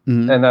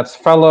 and that's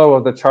Fellow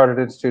of the Chartered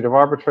Institute of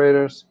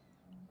Arbitrators.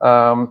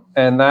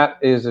 And that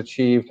is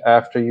achieved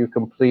after you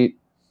complete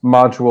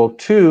Module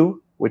 2,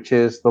 which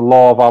is the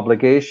Law of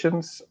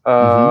Obligations.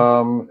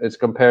 It's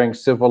comparing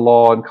civil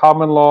law and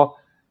common law.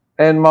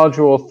 And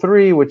Module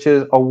 3, which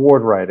is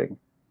award writing.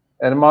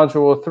 And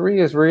Module 3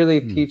 is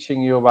really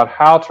teaching you about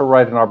how to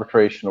write an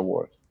arbitration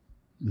award.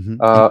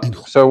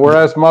 So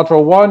whereas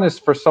Module 1 is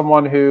for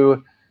someone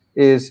who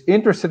is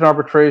interested in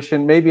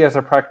arbitration, maybe as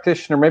a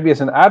practitioner, maybe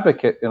as an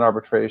advocate in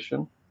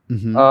arbitration,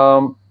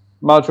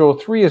 Module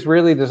 3 is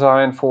really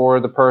designed for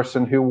the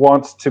person who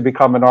wants to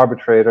become an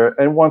arbitrator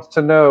and wants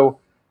to know,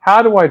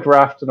 how do I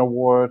draft an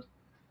award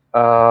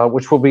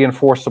which will be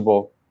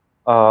enforceable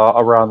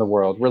around the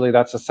world? Really,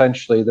 that's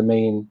essentially the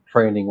main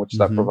training which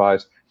that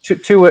provides to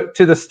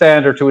the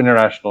standard, to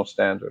international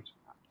standards.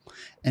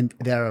 And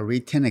there are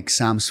written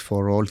exams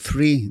for all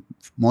 3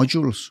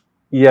 modules?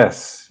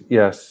 Yes.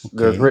 Okay.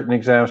 There's written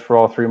exams for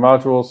all 3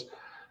 modules.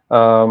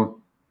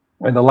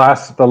 And the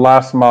last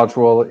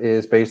module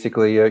is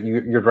basically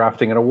you're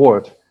drafting an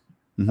award.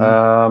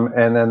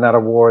 And then that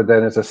award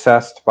then is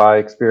assessed by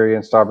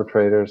experienced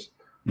arbitrators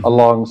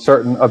along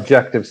certain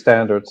objective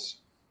standards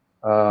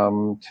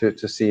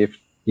to see if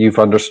you've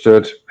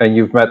understood and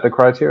you've met the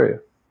criteria.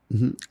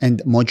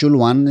 And module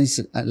 1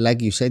 is,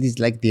 like you said, is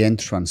like the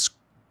entrance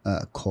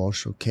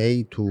course,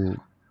 okay, to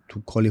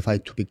qualify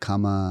to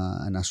become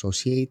an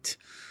associate.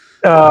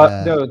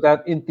 No,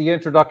 that in the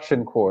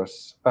introduction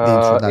course.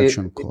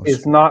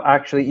 Is not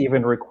actually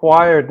even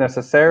required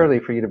necessarily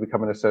for you to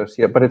become an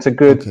associate, but it's a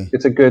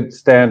good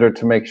standard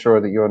to make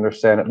sure that you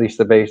understand at least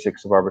the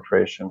basics of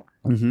arbitration.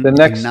 The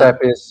next step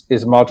is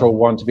module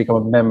 1 to become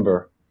a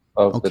member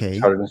of the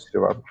Chartered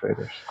Institute of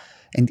Arbitrators.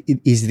 And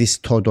is this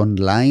taught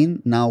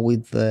online now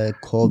with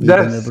COVID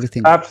and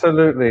everything?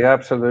 Absolutely.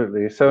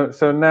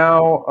 So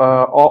now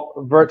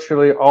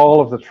virtually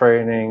all of the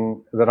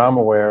training that I'm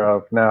aware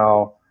of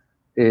now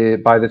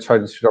by the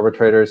Chartered Institute of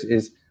Arbitrators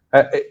is,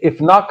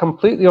 if not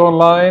completely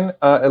online,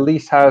 at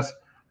least has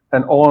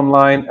an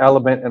online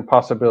element and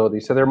possibility.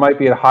 So there might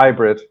be a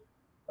hybrid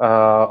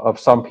of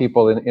some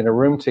people in a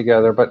room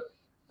together, but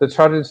the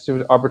Chartered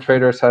Institute of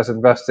Arbitrators has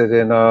invested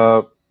in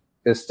a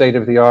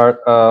state-of-the-art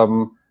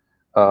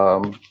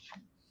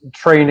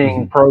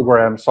training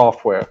program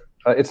software.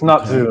 It's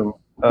not Zoom.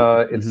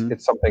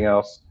 It's something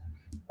else.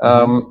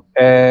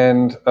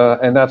 And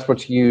that's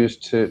what's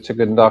used to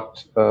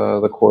conduct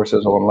the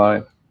courses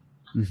online.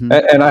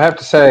 And I have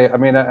to say, I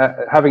mean,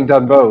 having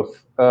done both,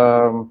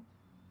 and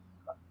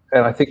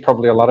I think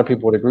probably a lot of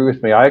people would agree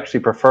with me, I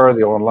actually prefer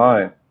the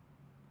online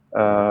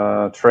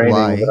training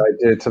that I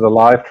did to the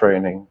live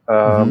training.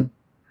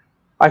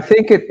 I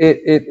think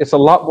it's a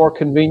lot more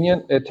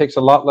convenient. It takes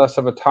a lot less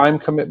of a time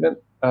commitment.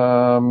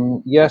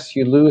 Yes,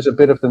 you lose a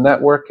bit of the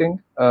networking,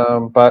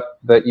 but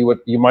that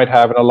you might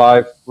have in a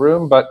live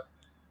room, but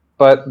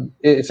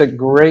it's a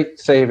great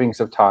savings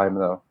of time,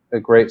 though. A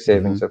great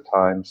savings of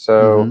time.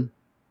 So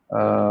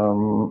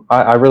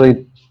I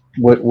really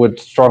would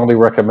strongly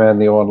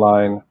recommend the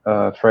online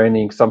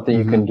training. Something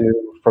you can do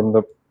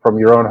from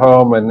your own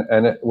home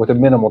and with a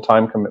minimal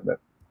time commitment.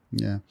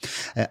 Yeah,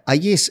 I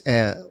guess.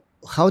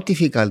 How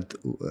difficult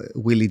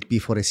will it be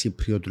for a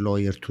Cypriot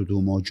lawyer to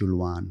do module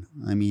 1?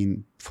 I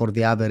mean, for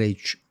the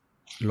average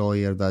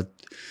lawyer that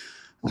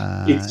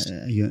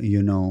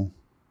you know.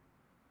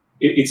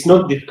 It's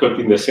not difficult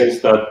in the sense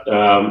that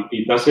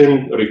it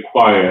doesn't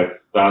require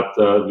that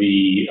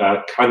the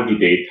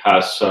candidate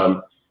has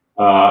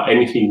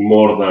anything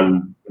more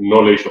than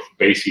knowledge of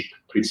basic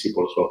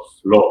principles of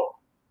law.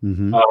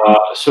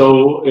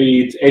 So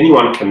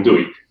anyone can do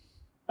it.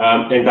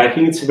 And I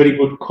think it's a very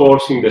good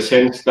course in the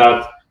sense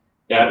that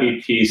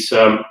it is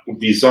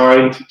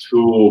designed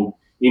to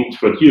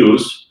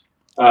introduce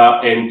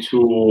and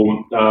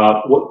to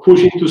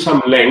push into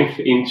some length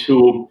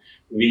into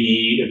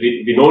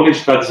the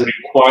knowledge that's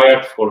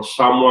required for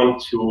someone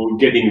to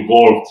get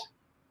involved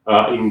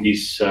in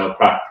this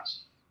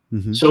practice.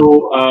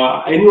 So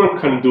anyone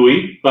can do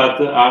it, but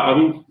I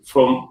mean,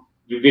 from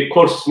the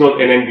course is not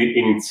an end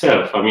in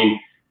itself. I mean,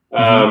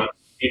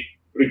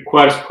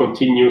 requires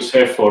continuous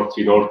effort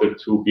in order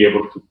to be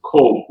able to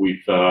cope with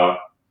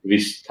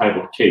this type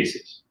of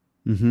cases.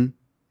 Mm-hmm.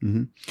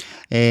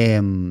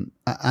 Mm-hmm.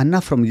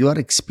 Anna, from your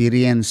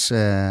experience,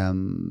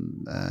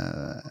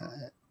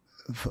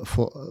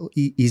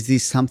 is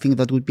this something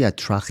that would be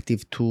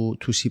attractive to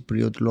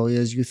Cypriot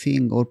lawyers, you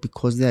think, or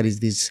because there is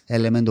this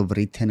element of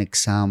written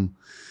exam,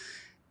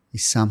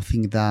 is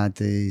something that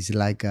is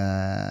like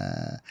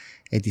a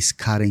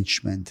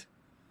discouragement?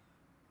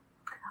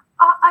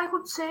 I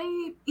would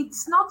say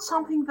it's not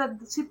something that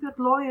the Cypriot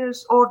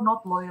lawyers, or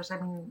not lawyers, I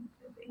mean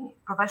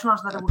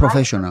professionals that would like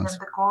to attend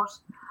the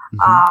course.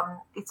 Mm-hmm.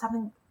 It's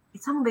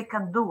something they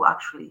can do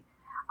actually.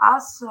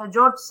 As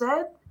George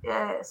says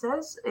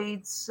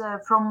it's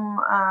from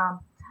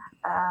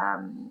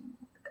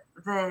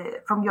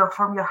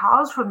your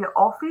house, from your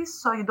office,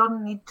 so you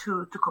don't need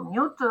to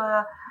commute.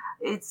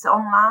 It's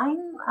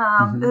online.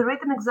 The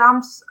written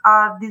exams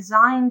are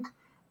designed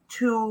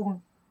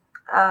to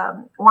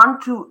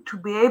to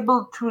be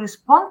able to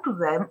respond to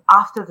them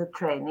after the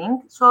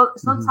training. So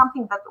it's not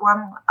something that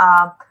one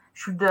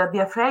should be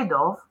afraid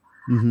of.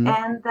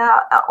 And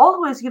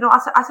always,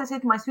 as I say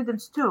to my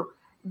students too,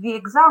 the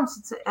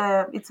exams,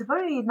 it's a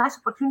very nice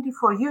opportunity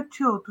for you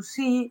too to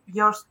see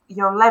your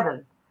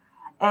level.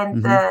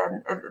 And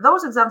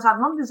those exams are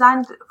not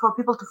designed for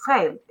people to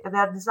fail. They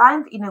are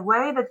designed in a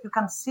way that you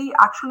can see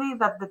actually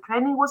that the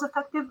training was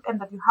effective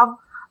and that you have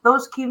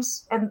those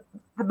skills and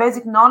the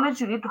basic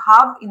knowledge you need to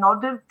have in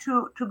order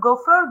to go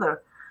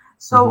further.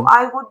 So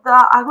I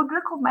would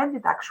recommend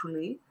it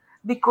actually,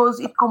 because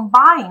it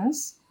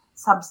combines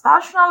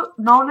substantial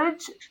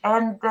knowledge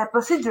and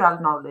procedural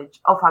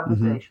knowledge of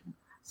arbitration.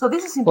 So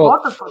this is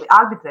important for the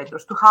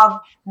arbitrators to have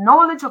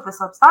knowledge of the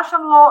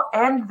substantial law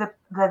and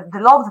the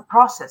law of the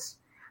process,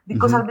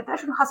 because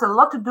arbitration has a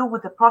lot to do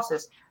with the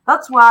process.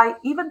 That's why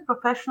even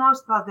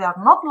professionals that they are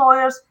not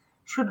lawyers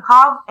should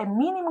have a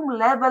minimum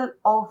level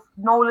of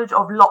knowledge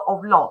of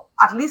law,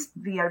 at least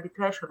the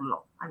arbitration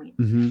law. I mean,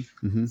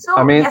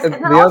 so yes,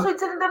 and also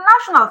it's an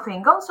international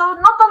thing. Also,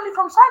 not only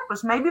from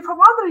Cyprus, maybe from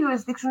other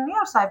jurisdictions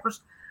near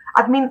Cyprus.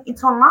 I mean,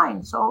 it's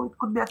online, so it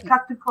could be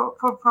attractive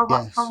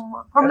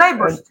from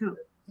neighbors too.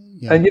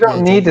 Yeah. And you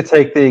don't need to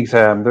take the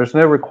exam. There's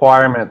no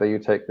requirement that you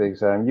take the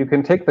exam. You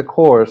can take the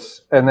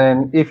course, and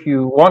then if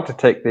you want to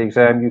take the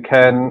exam, you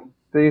can.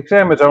 The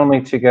exam is only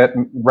to get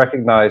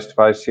recognized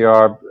by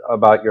CR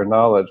about your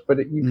knowledge, but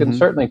you can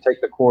certainly take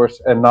the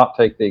course and not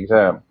take the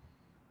exam.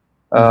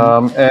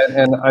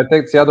 And I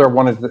think the other I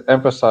wanted to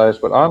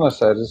emphasize what Anna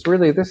said is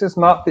really, this is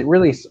not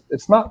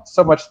it's not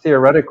so much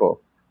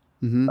theoretical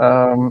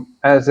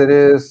as it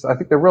is. I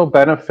think the real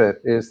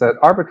benefit is that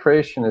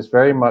arbitration is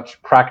very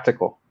much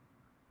practical.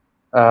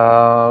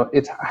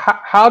 It's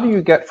how do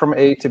you get from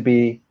A to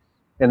B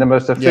in the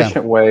most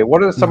efficient way?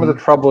 What are some of the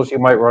troubles you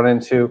might run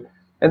into?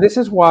 And this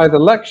is why the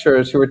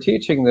lecturers who are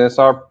teaching this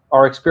are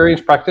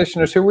experienced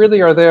practitioners who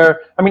really are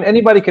there. I mean,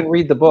 anybody can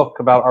read the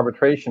book about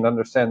arbitration,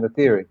 understand the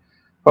theory.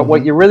 But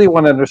what you really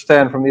want to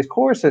understand from these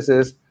courses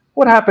is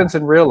what happens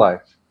in real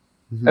life.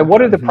 And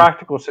what are the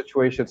practical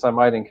situations I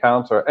might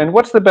encounter? And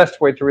what's the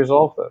best way to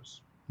resolve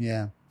those?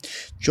 Yeah.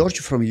 George,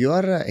 from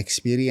your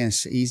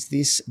experience, is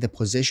this the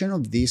possession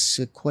of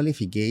this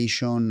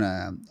qualification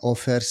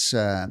offers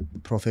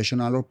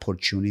professional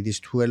opportunities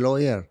to a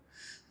lawyer?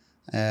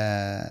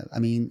 I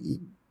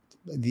mean,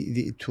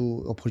 the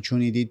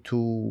opportunity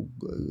to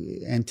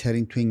enter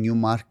into a new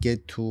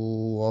market, to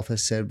offer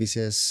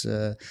services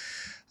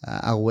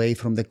away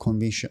from the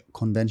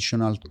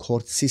conventional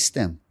court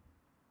system?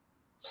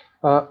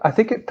 I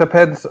think it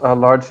depends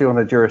largely on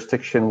the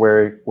jurisdiction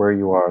where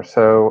you are.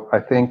 So I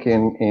think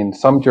in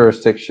some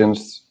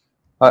jurisdictions,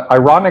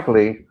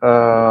 ironically,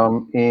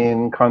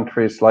 in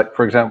countries like,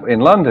 for example, in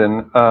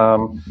London,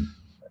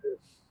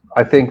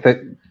 I think that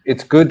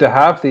it's good to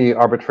have the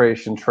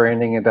arbitration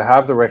training and to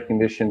have the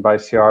recognition by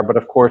CR. But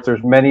of course,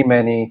 there's many,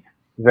 many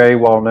very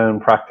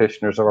well-known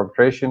practitioners of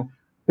arbitration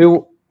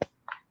who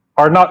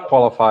are not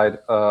qualified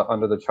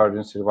under the Chartered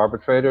Institute of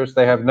Arbitrators.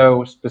 They have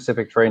no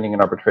specific training in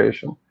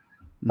arbitration.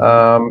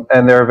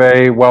 And they're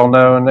very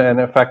well-known and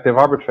effective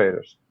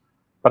arbitrators.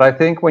 But I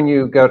think when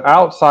you go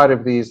outside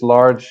of these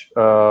large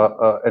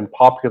and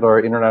popular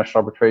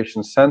international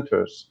arbitration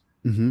centers,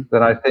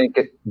 then I think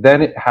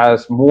it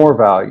has more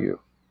value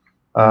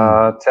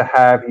to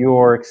have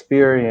your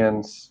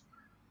experience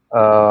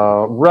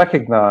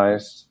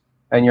recognized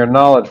and your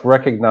knowledge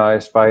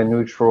recognized by a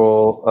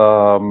neutral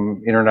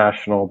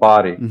international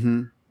body.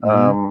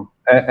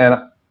 And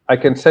I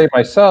can say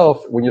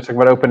myself, when you're talking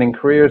about opening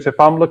careers, if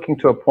I'm looking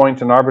to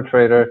appoint an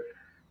arbitrator,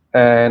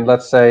 and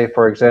let's say,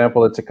 for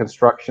example, it's a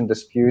construction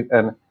dispute,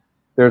 and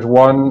there's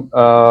one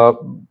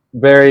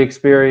very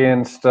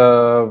experienced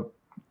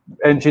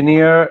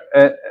engineer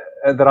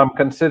that I'm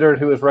considered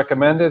who is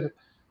recommended,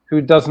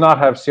 who does not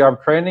have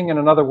CRB training, and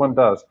another one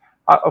does.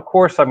 Of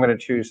course, I'm going to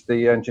choose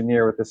the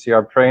engineer with the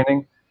CRB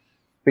training,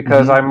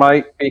 because I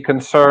might be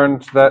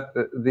concerned that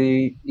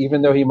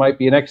even though he might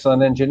be an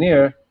excellent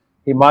engineer,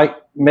 he might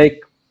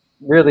make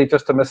really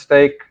just a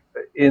mistake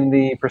in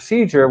the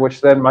procedure,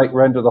 which then might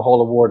render the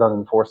whole award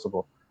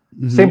unenforceable.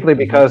 simply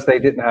because they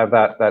didn't have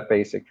that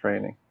basic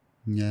training.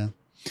 Yeah.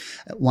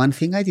 One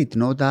thing I did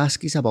not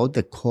ask is about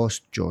the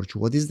cost, George.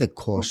 What is the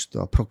cost,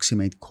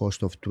 approximate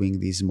cost of doing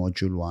this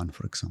module 1,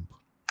 for example?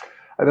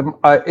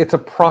 It's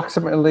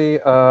approximately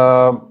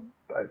a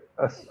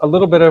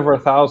little bit over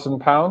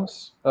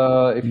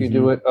 £1,000 if you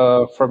do it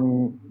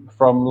from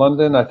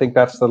London. I think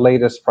that's the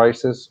latest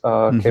prices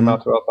came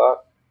out about that.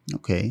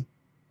 Okay,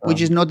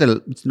 which is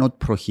it's not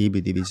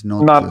prohibitive. It's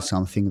not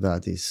something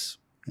that is.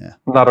 Yeah.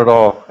 Not at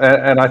all.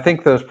 And I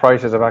think those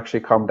prices have actually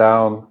come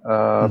down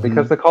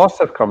because the costs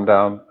have come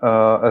down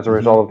as a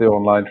result of the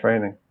online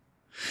training.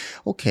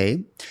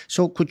 Okay.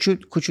 So could you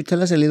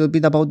tell us a little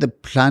bit about the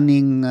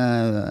planning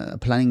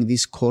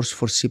this course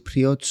for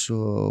Cypriots?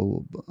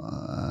 So,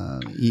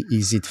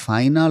 is it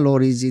final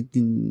or is it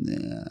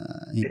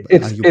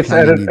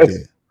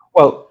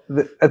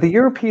the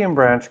European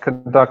branch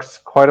conducts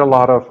quite a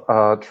lot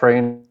of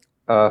training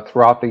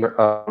throughout the year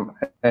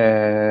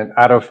and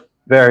out of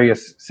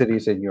various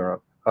cities in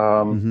Europe.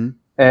 And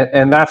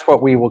that's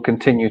what we will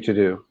continue to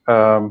do.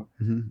 And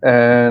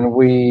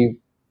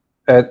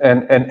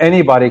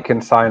anybody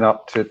can sign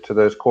up to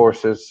those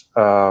courses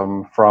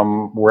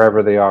from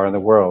wherever they are in the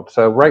world.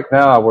 So right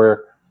now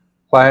we're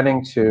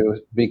planning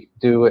to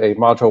do a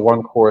Module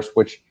 1 course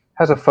which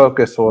has a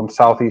focus on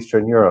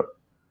Southeastern Europe,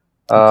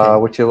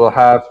 which it will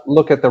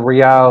look at the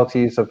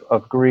realities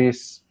of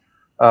Greece,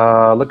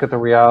 look at the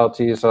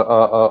realities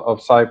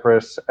of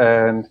Cyprus,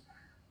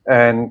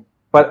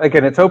 but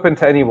again, it's open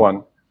to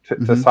anyone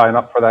to sign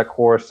up for that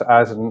course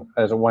as and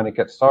when it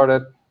gets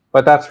started.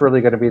 But that's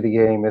really going to be the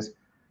aim.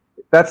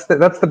 That's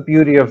the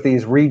beauty of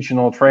these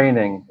regional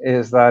training,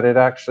 is that it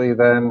actually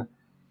then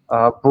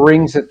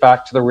brings it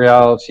back to the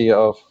reality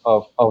of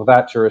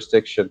that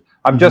jurisdiction.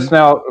 I'm just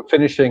now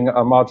finishing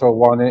a Module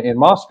 1 in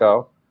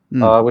Moscow,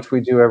 which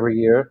we do every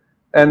year,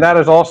 and that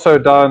is also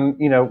done,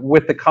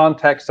 with the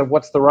context of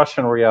what's the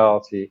Russian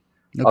reality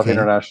of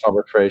international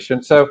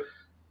arbitration. So,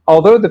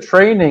 although the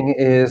training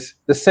is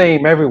the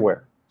same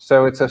everywhere,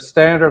 so it's a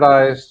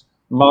standardized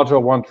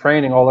Module 1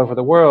 training all over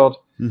the world.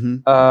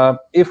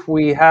 If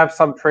we have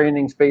some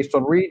trainings based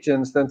on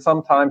regions, then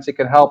sometimes it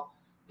can help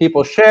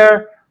people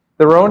share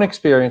their own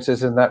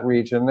experiences in that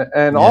region.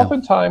 And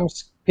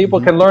oftentimes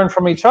people can learn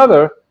from each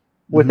other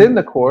within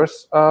the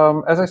course.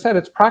 As I said,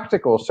 it's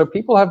practical. So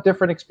people have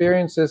different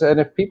experiences. And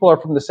if people are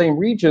from the same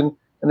region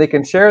and they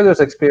can share those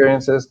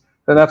experiences,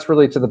 then that's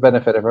really to the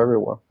benefit of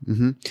everyone.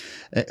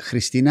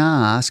 Christina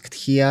asked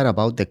here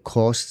about the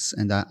costs,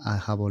 and I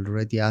have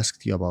already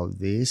asked you about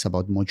this,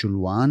 about Module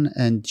 1,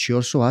 and she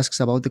also asks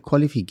about the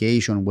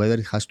qualification, whether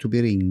it has to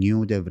be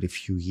renewed every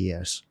few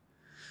years.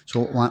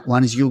 So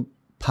once you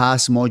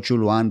pass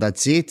Module 1,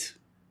 that's it?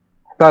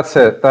 That's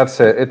it.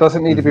 It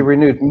doesn't need to be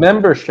renewed.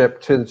 Membership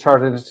to the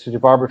Chartered Institute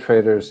of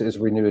Arbitrators is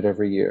renewed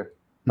every year,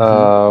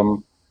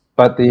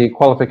 but the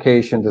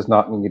qualification does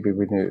not need to be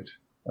renewed.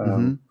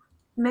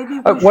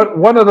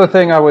 One other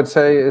thing I would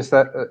say is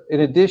that in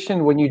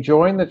addition, when you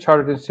join the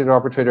Chartered Institute of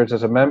Arbitrators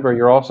as a member,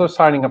 you're also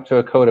signing up to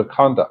a code of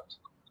conduct,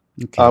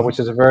 which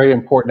is a very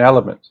important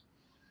element.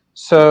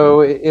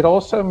 So it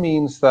also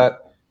means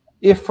that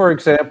if, for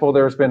example,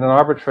 there's been an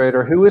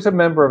arbitrator who is a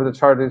member of the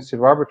Chartered Institute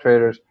of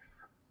Arbitrators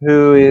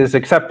who is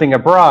accepting a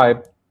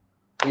bribe,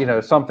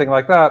 something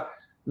like that,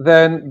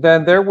 then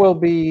there will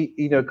be,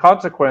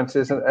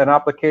 consequences. An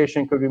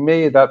application could be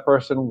made. That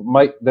person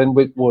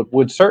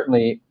would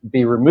certainly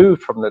be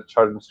removed from the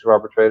Chartered Institute of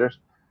Arbitrators,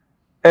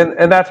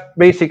 and that's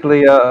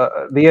basically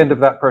the end of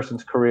that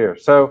person's career.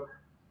 So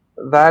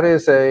that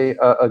is a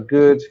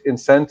good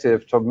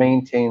incentive to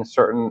maintain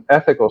certain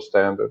ethical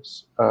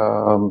standards,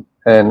 and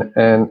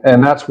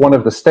that's one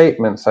of the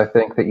statements I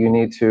think that you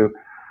need to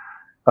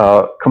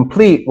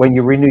complete when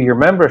you renew your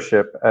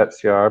membership at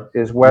CIARB,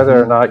 is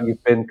whether or not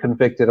you've been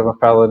convicted of a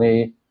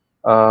felony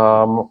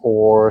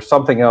or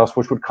something else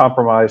which would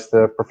compromise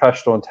the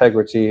professional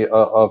integrity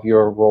of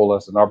your role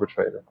as an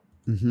arbitrator.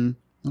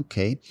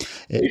 Okay.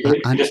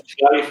 Just to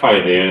clarify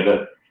there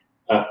that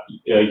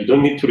you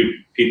don't need to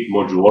repeat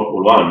Module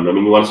 1. I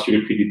mean, once you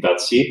repeat it,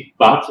 that's it.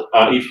 But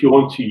if you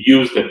want to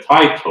use the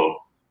title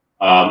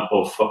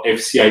of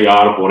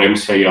FCIARB or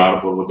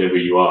MCIARB or whatever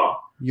you are,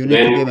 you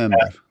need to be a member.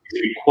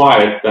 It's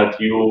required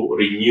that you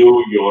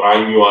renew your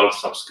annual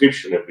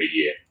subscription every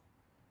year.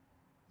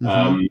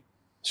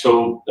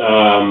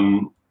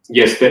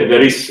 Yes,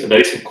 there is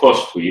a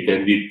cost to it,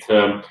 and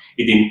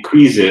it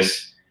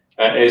increases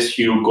as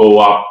you go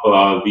up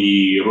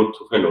the route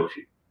to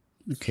fellowship.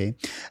 Okay,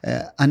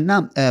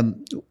 Anna,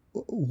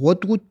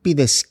 what would be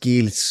the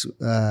skills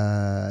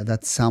that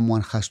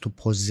someone has to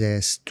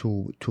possess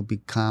to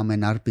become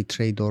an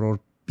arbitrator or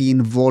be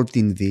involved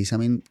in this? I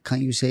mean,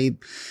 can you say,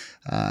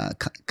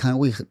 can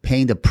we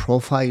paint a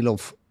profile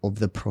of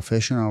the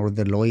professional or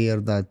the lawyer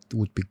that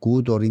would be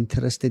good or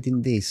interested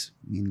in this?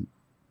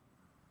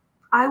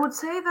 I would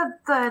say that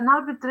an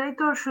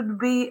arbitrator should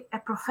be a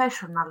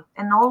professional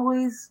and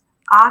always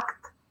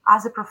act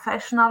as a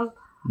professional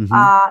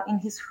in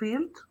his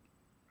field,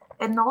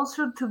 and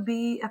also to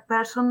be a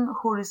person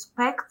who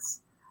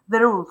respects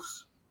the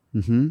rules.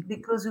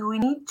 because we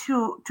need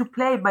to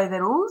play by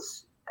the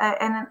rules,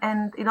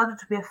 and in order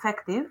to be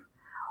effective.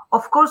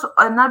 Of course,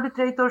 an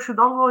arbitrator should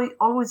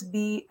always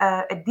be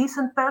a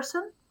decent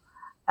person,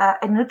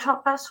 a neutral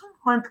person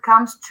when it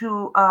comes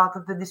to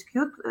the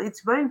dispute.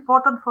 It's very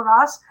important for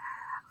us,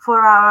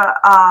 for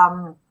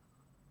our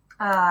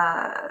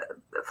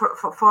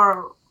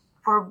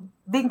for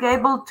being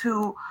able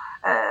to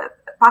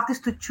parties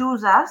to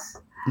choose us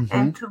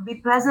and to be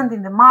present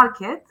in the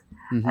market,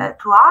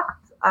 to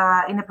act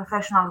in a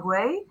professional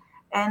way,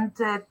 and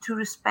to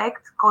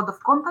respect code of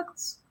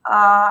conducts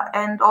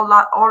and all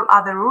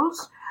other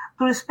rules,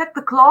 to respect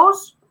the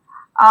clause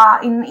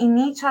in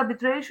each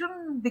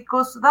arbitration,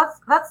 because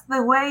that's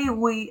the way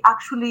we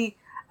actually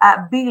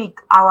build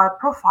our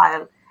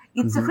profile.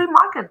 It's a free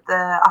market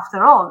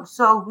after all,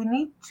 so we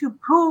need to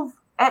prove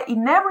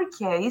in every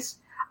case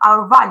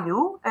our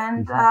value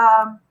and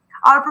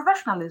our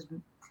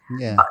professionalism.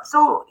 Yeah.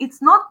 So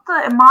it's not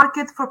a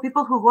market for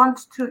people who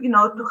want to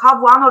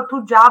have one or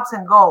two jobs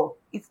and go.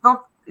 It's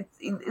not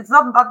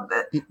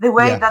that the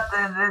way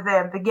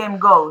that the game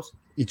goes.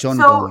 It's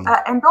ongoing. So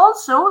and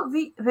also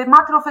the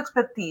matter of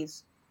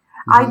expertise.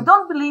 I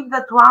don't believe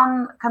that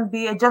one can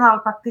be a general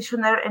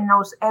practitioner and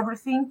knows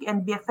everything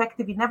and be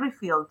effective in every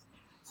field.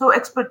 So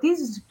expertise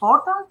is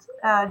important.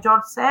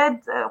 George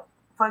said,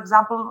 for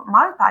example,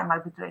 maritime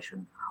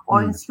arbitration,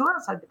 or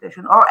insurance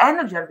arbitration, or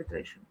energy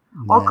arbitration,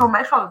 or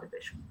commercial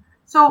arbitration.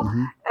 So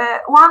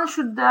one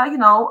should,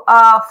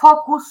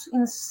 focus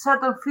in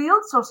certain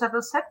fields or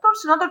certain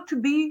sectors in order to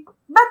be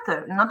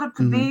better, in order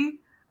to be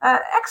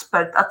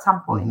expert at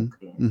some point.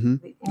 In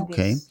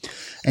okay. this.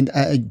 And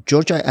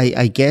George,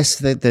 I guess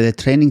that the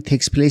training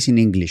takes place in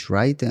English,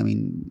 right? I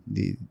mean,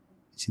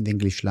 it's in the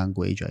English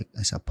language,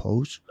 I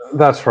suppose.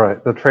 That's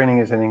right. The training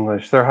is in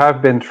English. There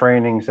have been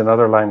trainings in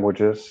other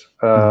languages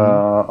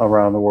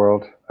around the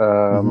world,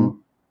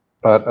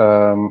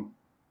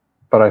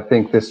 but I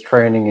think this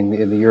training in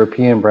the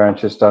European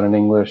branch is done in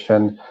English,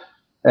 and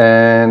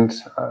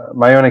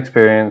my own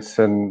experience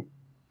and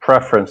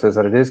preference is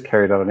that it is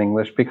carried out in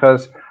English,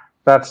 because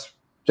that's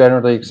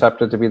generally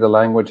accepted to be the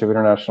language of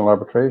international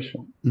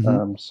arbitration.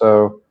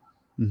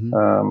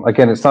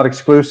 Again, it's not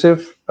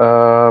exclusive,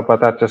 but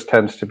that just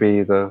tends to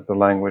be the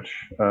language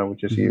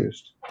which is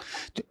used.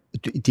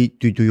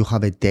 Do you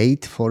have a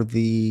date for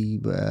the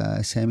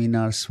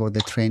seminars, for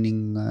the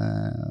training?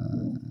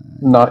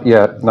 Not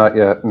yet.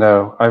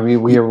 No, I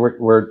mean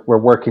we're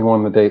working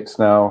on the dates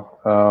now.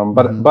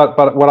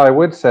 But what I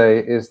would say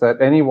is that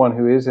anyone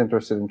who is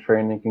interested in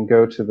training can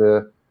go to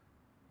the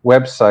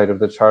website of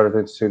the Chartered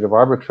Institute of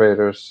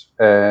Arbitrators,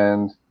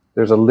 and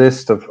there's a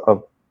list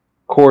of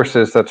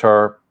courses that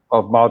are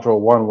of Module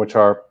 1 which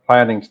are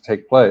planning to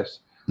take place.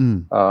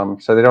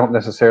 So they don't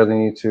necessarily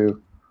need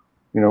to,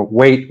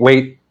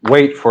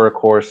 wait for a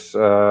course,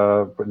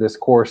 this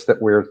course that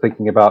we're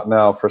thinking about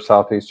now for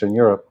Southeastern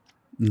Europe.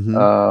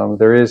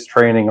 There is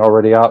training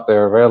already out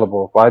there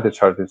available by the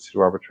Chartered Institute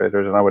of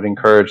Arbitrators, and I would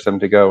encourage them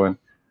to go and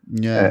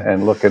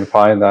look and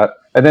find that.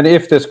 And then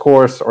if this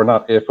course, or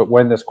not if, but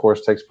when this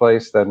course takes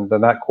place, then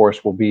that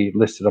course will be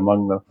listed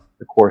among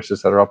the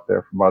courses that are up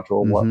there for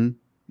Module 1.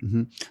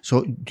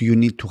 So do you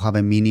need to have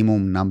a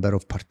minimum number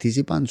of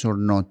participants or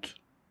not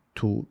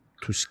to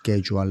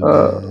schedule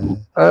the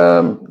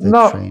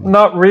training?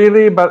 Not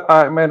really, but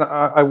I mean,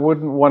 I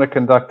wouldn't want to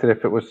conduct it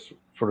if it was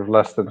sort of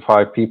less than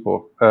 5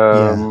 people.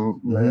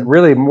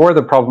 Really, more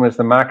the problem is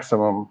the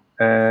maximum,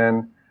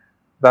 and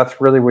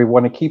that's really, we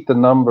want to keep the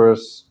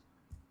numbers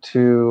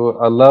to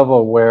a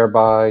level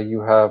whereby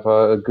you have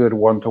a good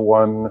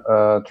one-to-one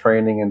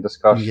training and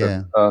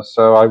discussion.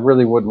 So I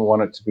really wouldn't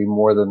want it to be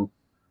more than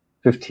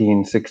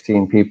 15,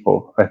 16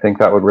 people. I think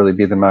that would really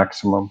be the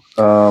maximum.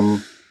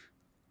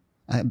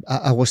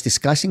 I was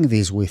discussing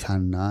this with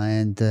Anna,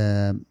 and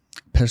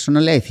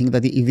personally, I think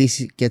that if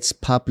this gets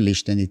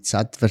published and it's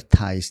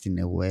advertised in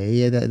a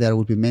way, there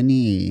will be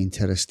many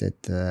interested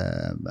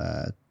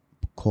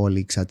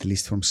colleagues, at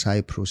least from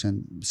Cyprus,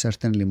 and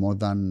certainly more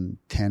than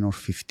 10 or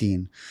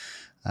 15,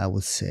 I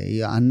would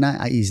say.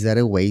 Anna, is there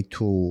a way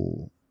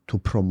to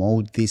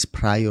promote this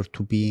prior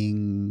to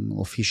being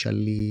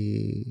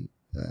officially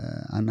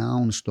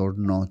announced or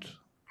not?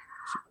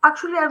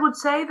 Actually, I would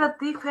say that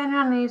if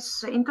anyone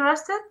is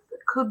interested,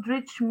 could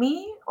reach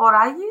me or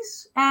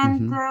Agis,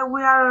 and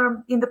we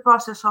are in the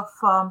process of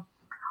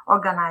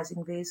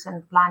organizing this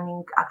and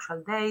planning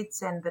actual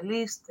dates and the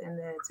list and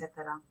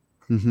etc.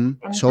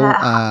 And so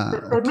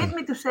permit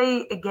me to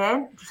say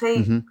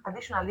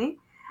additionally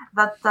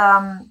that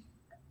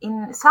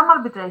in some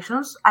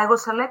arbitrations I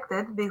was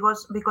selected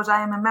because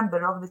I am a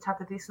member of the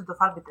Chartered Institute of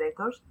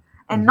Arbitrators,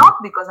 and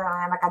not because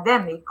I'm an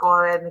academic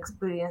or an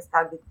experienced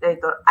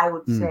arbitrator, I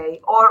would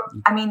say, or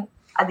I mean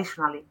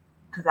additionally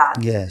to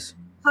that. Yes.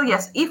 So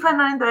yes, if I'm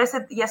not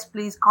interested, yes,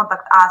 please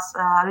contact us,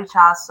 reach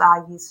us,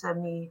 Agis,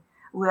 me.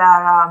 We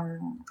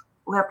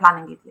are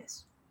planning it.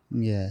 Yes.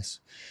 Yes.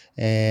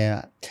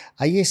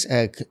 Agis,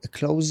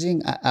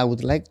 closing, I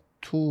would like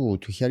to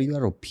hear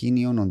your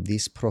opinion on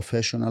this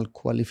professional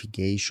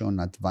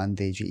qualification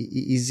advantage.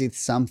 Is it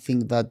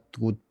something that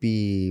would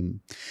be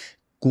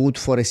good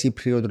for a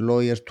Cypriot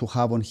lawyer to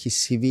have on his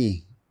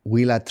CV?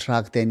 Will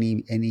attract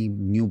any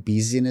new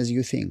business,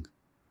 you think?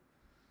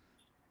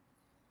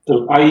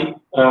 So I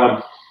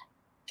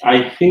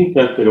think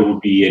that there will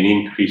be an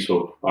increase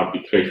of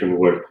arbitration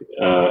work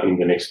in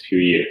the next few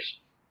years.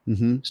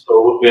 Mm-hmm.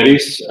 So there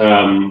is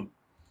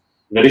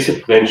a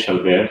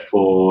potential there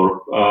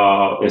for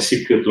a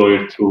Cypriot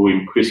lawyer to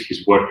increase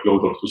his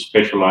workload or to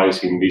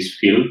specialize in this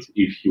field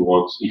if he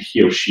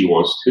or she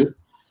wants to.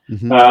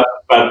 Mm-hmm.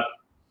 But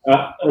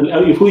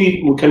if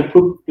we can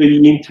put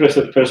the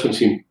interested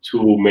persons in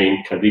two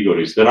main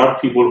categories. There are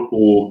people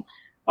who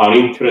are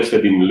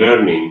interested in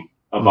learning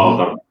about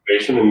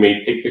arbitration and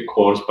may take the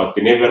course, but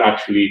they never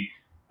actually,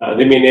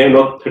 they may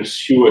not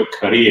pursue a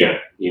career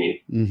in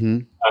it,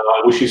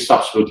 which is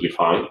absolutely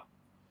fine.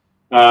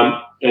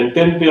 And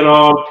then there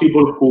are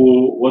people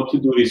who want to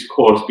do this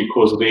course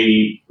because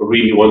they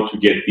really want to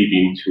get deep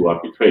into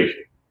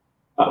arbitration.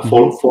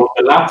 For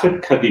the latter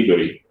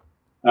category,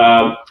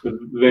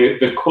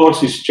 the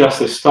course is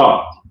just a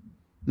start.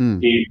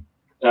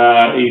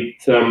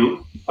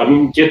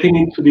 Getting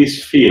into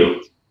this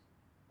field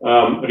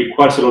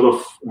requires a lot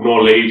of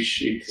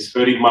knowledge. It is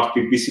very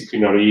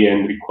multidisciplinary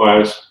and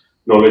requires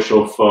knowledge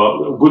of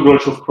good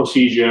knowledge of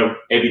procedure,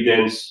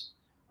 evidence,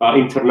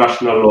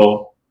 international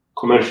law,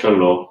 commercial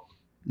law.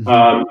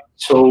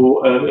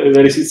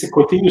 It's a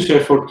continuous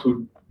effort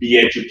to be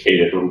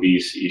educated on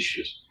these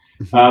issues.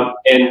 And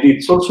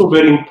it's also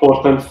very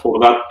important for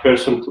that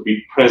person to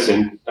be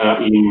present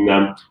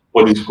in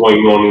what is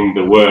going on in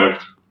the world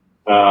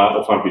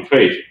of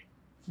arbitration.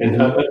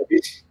 And I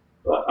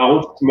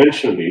want to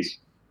mention this,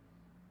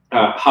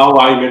 how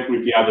I met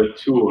with the other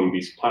two on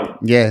this panel.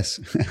 Yes.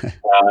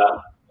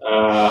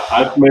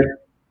 I've met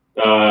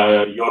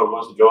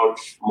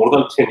George more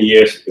than 10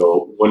 years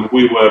ago when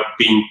we were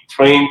being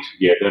trained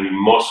together in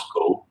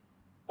Moscow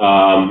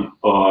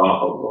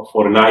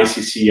for an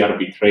ICC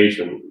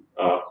arbitration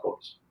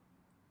course.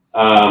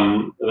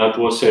 That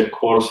was a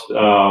course,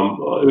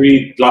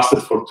 it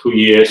lasted for 2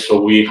 years,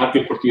 so we had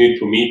the opportunity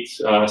to meet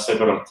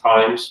several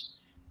times.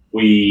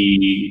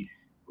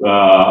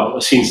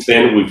 Since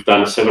then, we've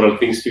done several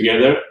things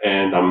together,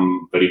 and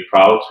I'm very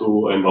proud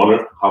and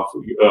honored to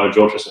have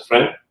George as a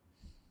friend.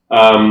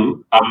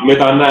 I've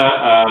met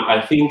Anna,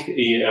 I think,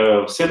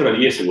 several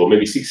years ago,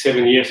 maybe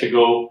 6-7 years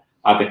ago,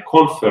 at a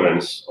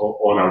conference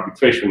on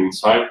arbitration in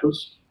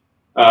Cyprus.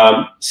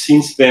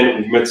 Since then,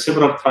 we've met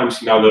several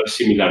times in other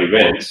similar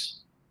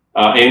events.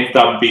 Ended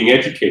up being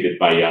educated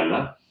by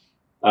Anna.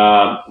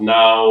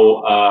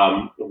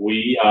 Now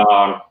we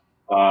are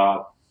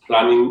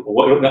planning.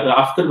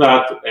 After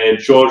that,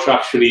 George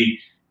actually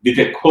did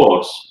a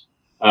course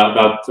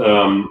that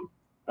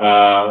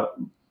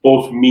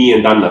both me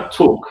and Anna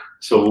took.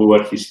 So we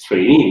were his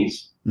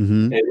trainees,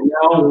 and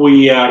now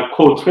we are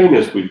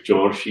co-trainers with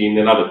George in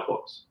another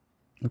course.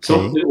 Okay.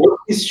 So what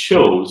this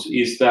shows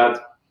is that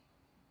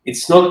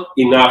it's not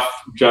enough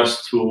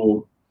just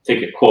to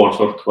take a course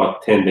or to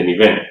attend an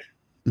event.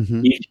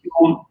 If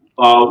you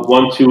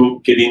want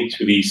to get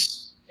into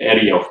this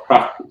area of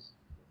practice,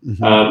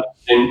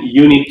 then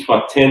you need to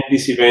attend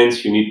these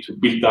events, you need to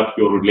build up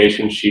your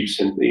relationships,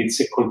 and it's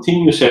a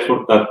continuous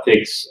effort that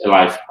takes a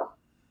lifetime.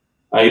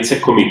 It's a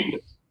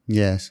commitment.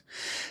 Yes,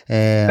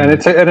 and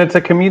it's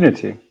a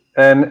community,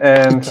 and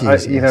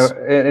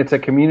it's a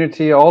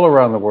community all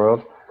around the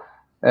world,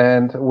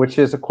 and which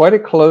is quite a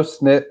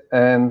close knit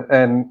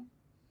and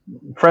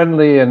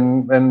friendly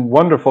and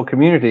wonderful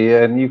community.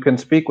 And you can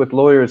speak with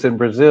lawyers in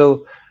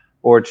Brazil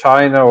or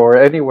China or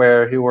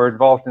anywhere who are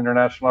involved in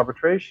international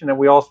arbitration, and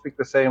we all speak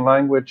the same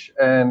language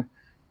and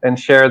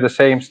share the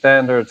same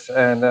standards.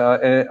 And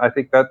I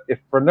think that, if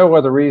for no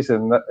other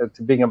reason,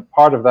 to being a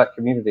part of that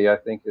community, I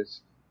think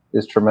is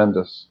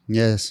tremendous.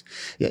 Yes,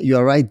 you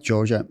are right,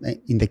 Georgia.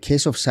 In the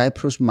case of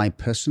Cyprus, my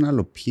personal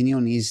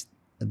opinion is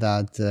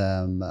that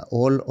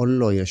all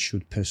lawyers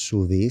should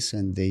pursue this,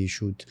 and they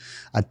should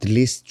at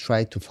least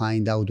try to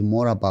find out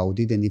more about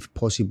it, and if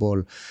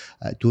possible,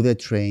 do the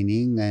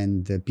training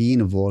and be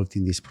involved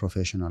in these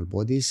professional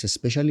bodies,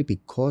 especially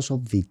because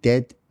of the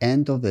dead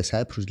end of the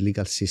Cyprus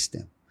legal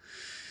system.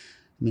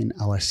 I mean,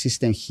 our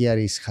system here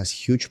has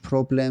huge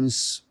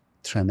problems,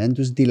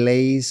 tremendous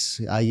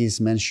delays. Agis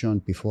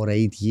mentioned before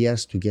 8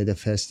 years to get a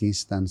first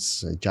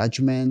instance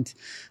judgment,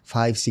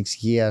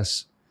 5-6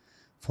 years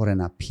for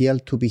an appeal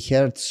to be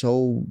heard.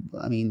 So,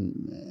 I mean,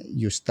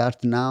 you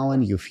start now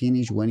and you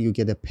finish when you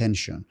get a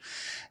pension.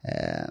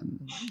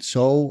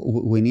 So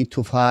we need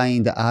to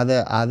find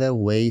other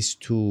ways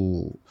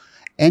to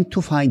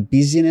find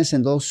business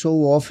and also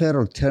offer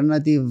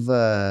alternative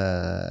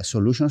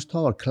solutions to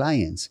our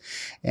clients.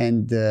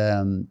 And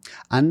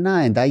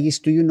Anna and Agis,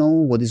 do you know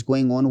what is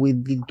going on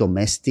with the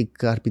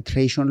domestic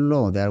arbitration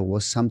law? There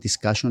was some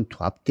discussion to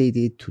update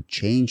it, to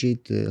change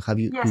it. Do you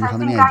have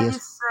any ideas?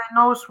 Agis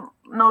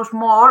knows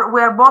more.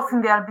 We are both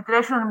in the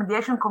arbitration and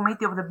mediation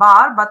committee of the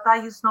bar, but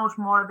Agis knows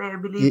more there,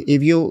 I believe.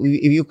 If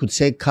you could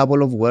say a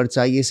couple of words,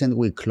 Agis, and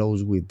we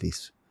close with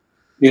this.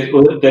 Yes,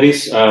 well, there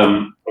is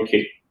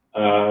okay.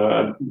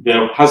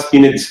 there has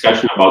been a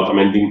discussion about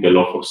amending the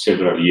law for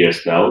several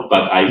years now,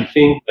 but I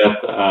think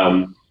that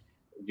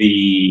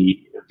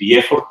the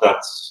effort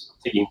that's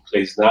taking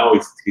place now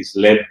is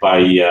led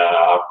by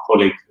our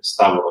colleague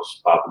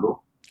Stavros Pavlou.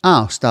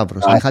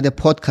 Stavros. I had a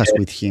podcast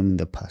with him in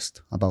the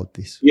past about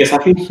this. Yes, I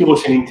think he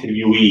was an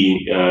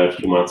interviewee a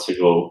few months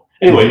ago.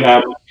 Anyway,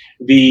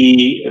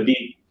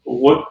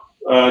 what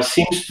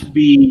seems to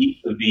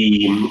be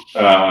the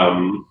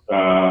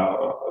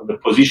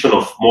position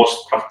of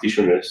most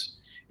practitioners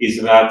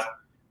is that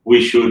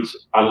we should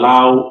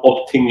allow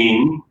opting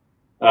in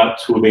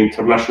to the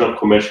international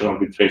commercial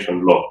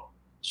arbitration law,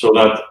 so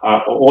that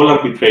all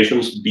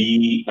arbitrations,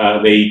 be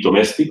they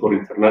domestic or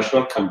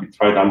international, can be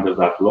tried under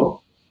that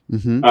law.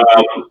 Mm-hmm.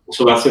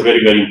 So that's a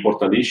very, very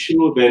important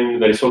issue. Then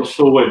there is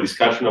also a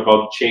discussion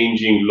about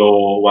changing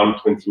Law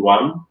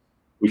 121,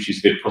 which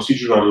is the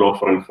procedural law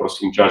for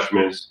enforcing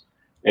judgments,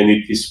 and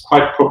it is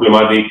quite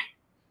problematic.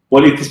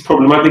 Well, it is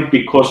problematic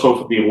because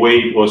of the way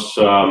it was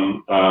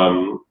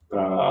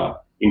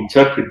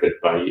interpreted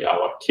by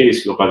our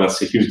case law, but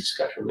that's a huge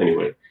discussion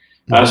anyway.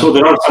 Mm-hmm. So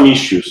there are some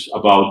issues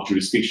about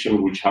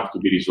jurisdiction which have to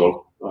be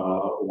resolved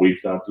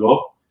with that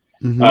law.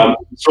 Mm-hmm.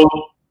 So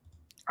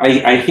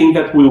I think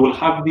that we will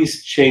have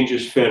these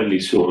changes fairly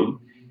soon,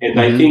 and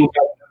I think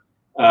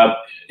that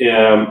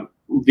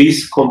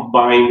this,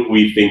 combined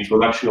with the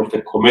introduction of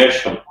the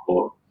commercial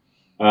court,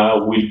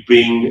 will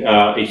bring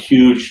a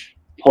huge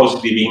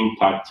positive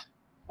impact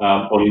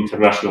on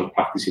international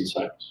practice in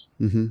Cyprus.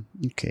 Mm-hmm.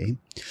 Okay,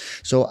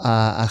 so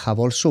I have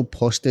also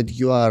posted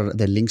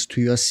the links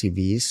to your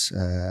CVs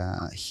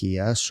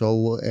here.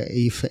 So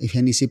if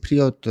any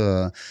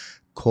Cypriot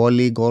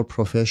colleague or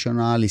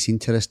professional is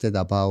interested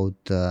about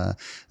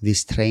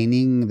this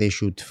training, they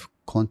should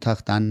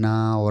contact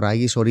Anna or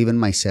Agis or even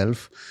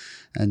myself,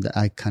 and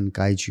I can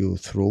guide you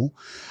through.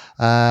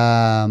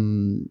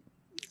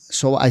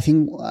 So I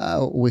think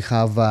we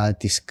have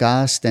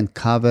discussed and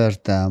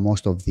covered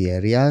most of the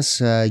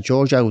areas.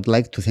 George, I would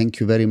like to thank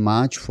you very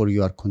much for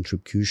your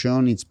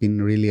contribution. It's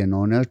been really an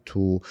honor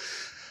to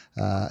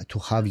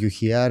have you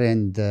here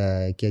and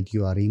get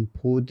your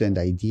input and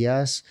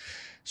ideas.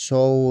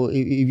 So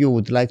if you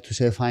would like to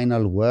say a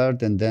final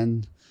word, and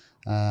then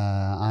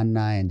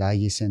Anna and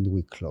Agis, and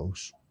we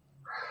close.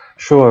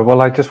 Sure.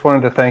 Well, I just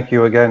wanted to thank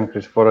you again,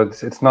 Christopher.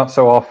 It's not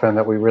so often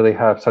that we really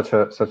have such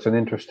an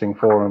interesting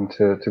forum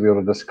to be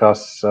able to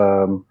discuss,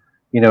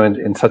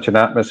 in such an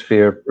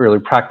atmosphere, really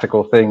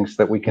practical things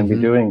that we can be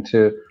doing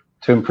to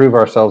improve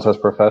ourselves as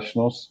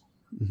professionals.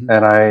 Mm-hmm.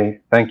 And I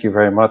thank you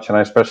very much. And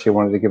I especially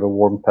wanted to give a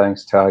warm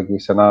thanks to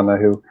Agis and Anna,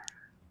 who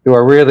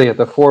are really at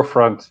the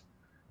forefront,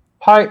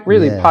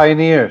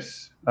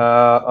 pioneers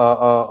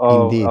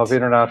of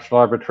international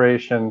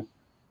arbitration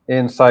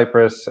in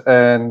Cyprus,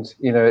 and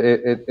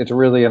it's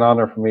really an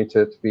honor for me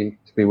to be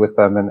with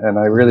them, and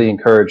I really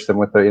encourage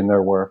them in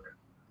their work.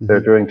 Mm-hmm. They're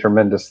doing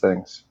tremendous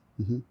things.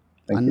 Mm-hmm.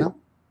 Thank you.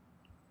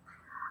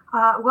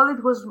 Well,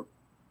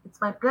 it's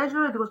my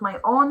pleasure. It was my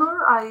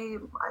honor. I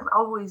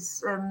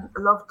always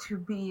love to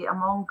be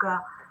among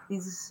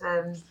these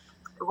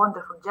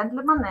wonderful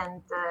gentlemen,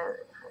 and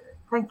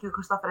thank you,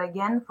 Christopher,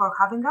 again for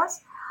having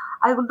us.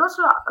 I would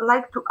also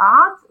like to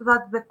add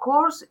that the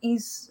course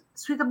is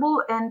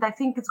suitable, and I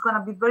think it's going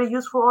to be very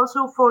useful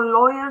also for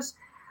lawyers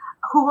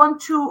who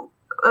want to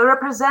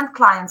represent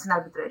clients in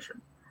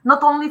arbitration,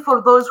 not only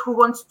for those who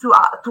want to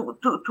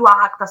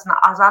act as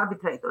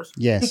arbitrators,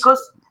 yes,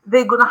 because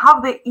they're going to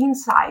have the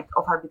insight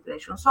of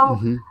arbitration. So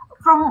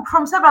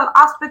from several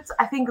aspects,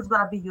 I think it's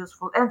going to be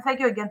useful. And thank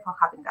you again for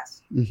having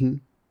us.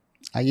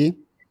 Agi?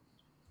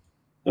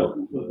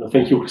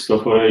 Thank you,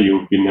 Christopher.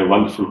 You've been a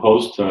wonderful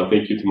host.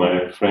 Thank you to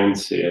my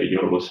friends,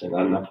 Yorgos and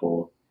Anna,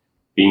 for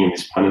being in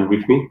this panel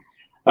with me.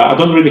 I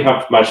don't really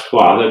have much to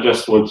add. I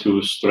just want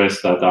to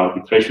stress that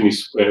arbitration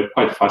is a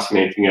quite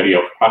fascinating area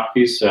of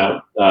practice,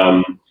 but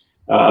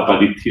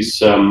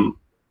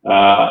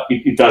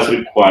it does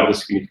require a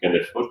significant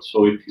effort.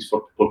 So it is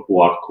for people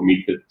who are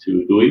committed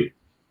to do it.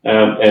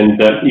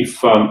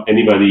 If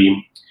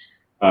anybody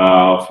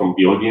from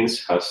the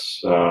audience has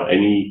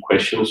any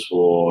questions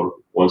or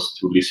wants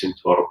to listen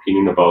to our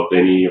opinion about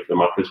any of the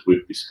matters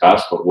we've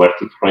discussed, or where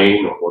to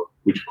train, or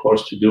which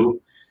course to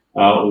do,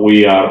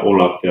 we are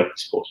all at their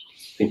disposal.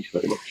 Thank you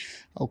very much.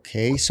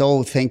 Okay,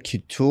 so thank you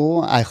too.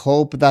 I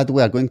hope that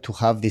we are going to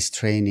have this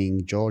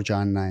training, George,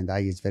 Anna, and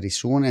I, very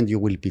soon, and you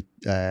will be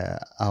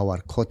our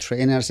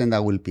co-trainers, and I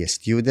will be a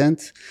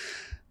student.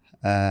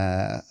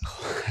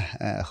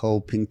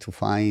 Hoping to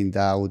find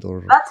out,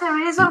 or that's a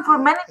reason for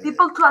many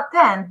people to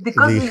attend,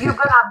 because you're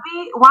gonna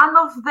be one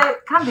of the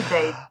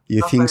candidates.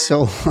 You think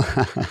so?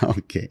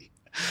 Okay.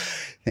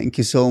 Thank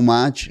you so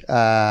much.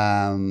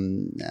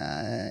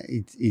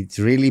 It's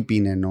really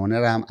been an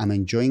honor. I'm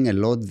enjoying a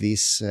lot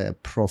this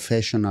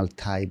professional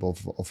type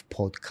of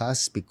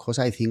podcasts because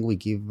I think we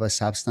give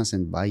substance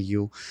and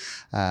value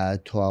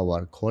to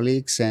our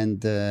colleagues.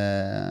 And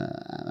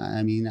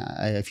I mean,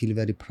 I feel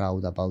very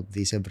proud about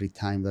this every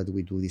time that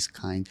we do this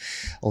kind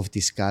of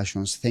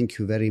discussions. Thank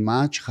you very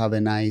much. Have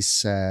a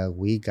nice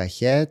week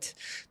ahead.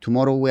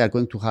 Tomorrow we are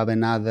going to have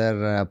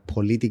another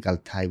political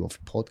type of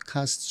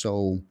podcast.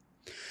 So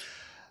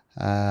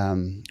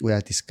we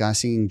are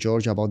discussing in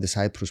Georgia about the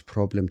Cyprus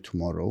problem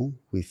tomorrow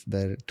with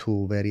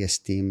two very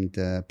esteemed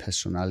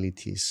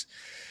personalities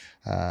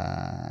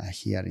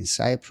here in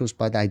Cyprus,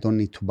 but I don't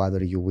need to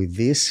bother you with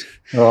this.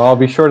 Oh, I'll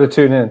be sure to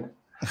tune in.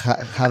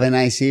 Have a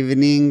nice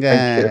evening.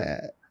 Thank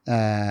you.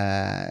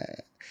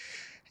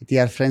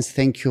 Dear friends,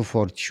 thank you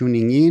for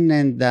tuning in,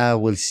 and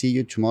we'll see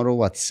you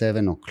tomorrow at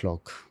 7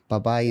 o'clock.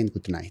 Bye-bye and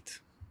good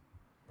night.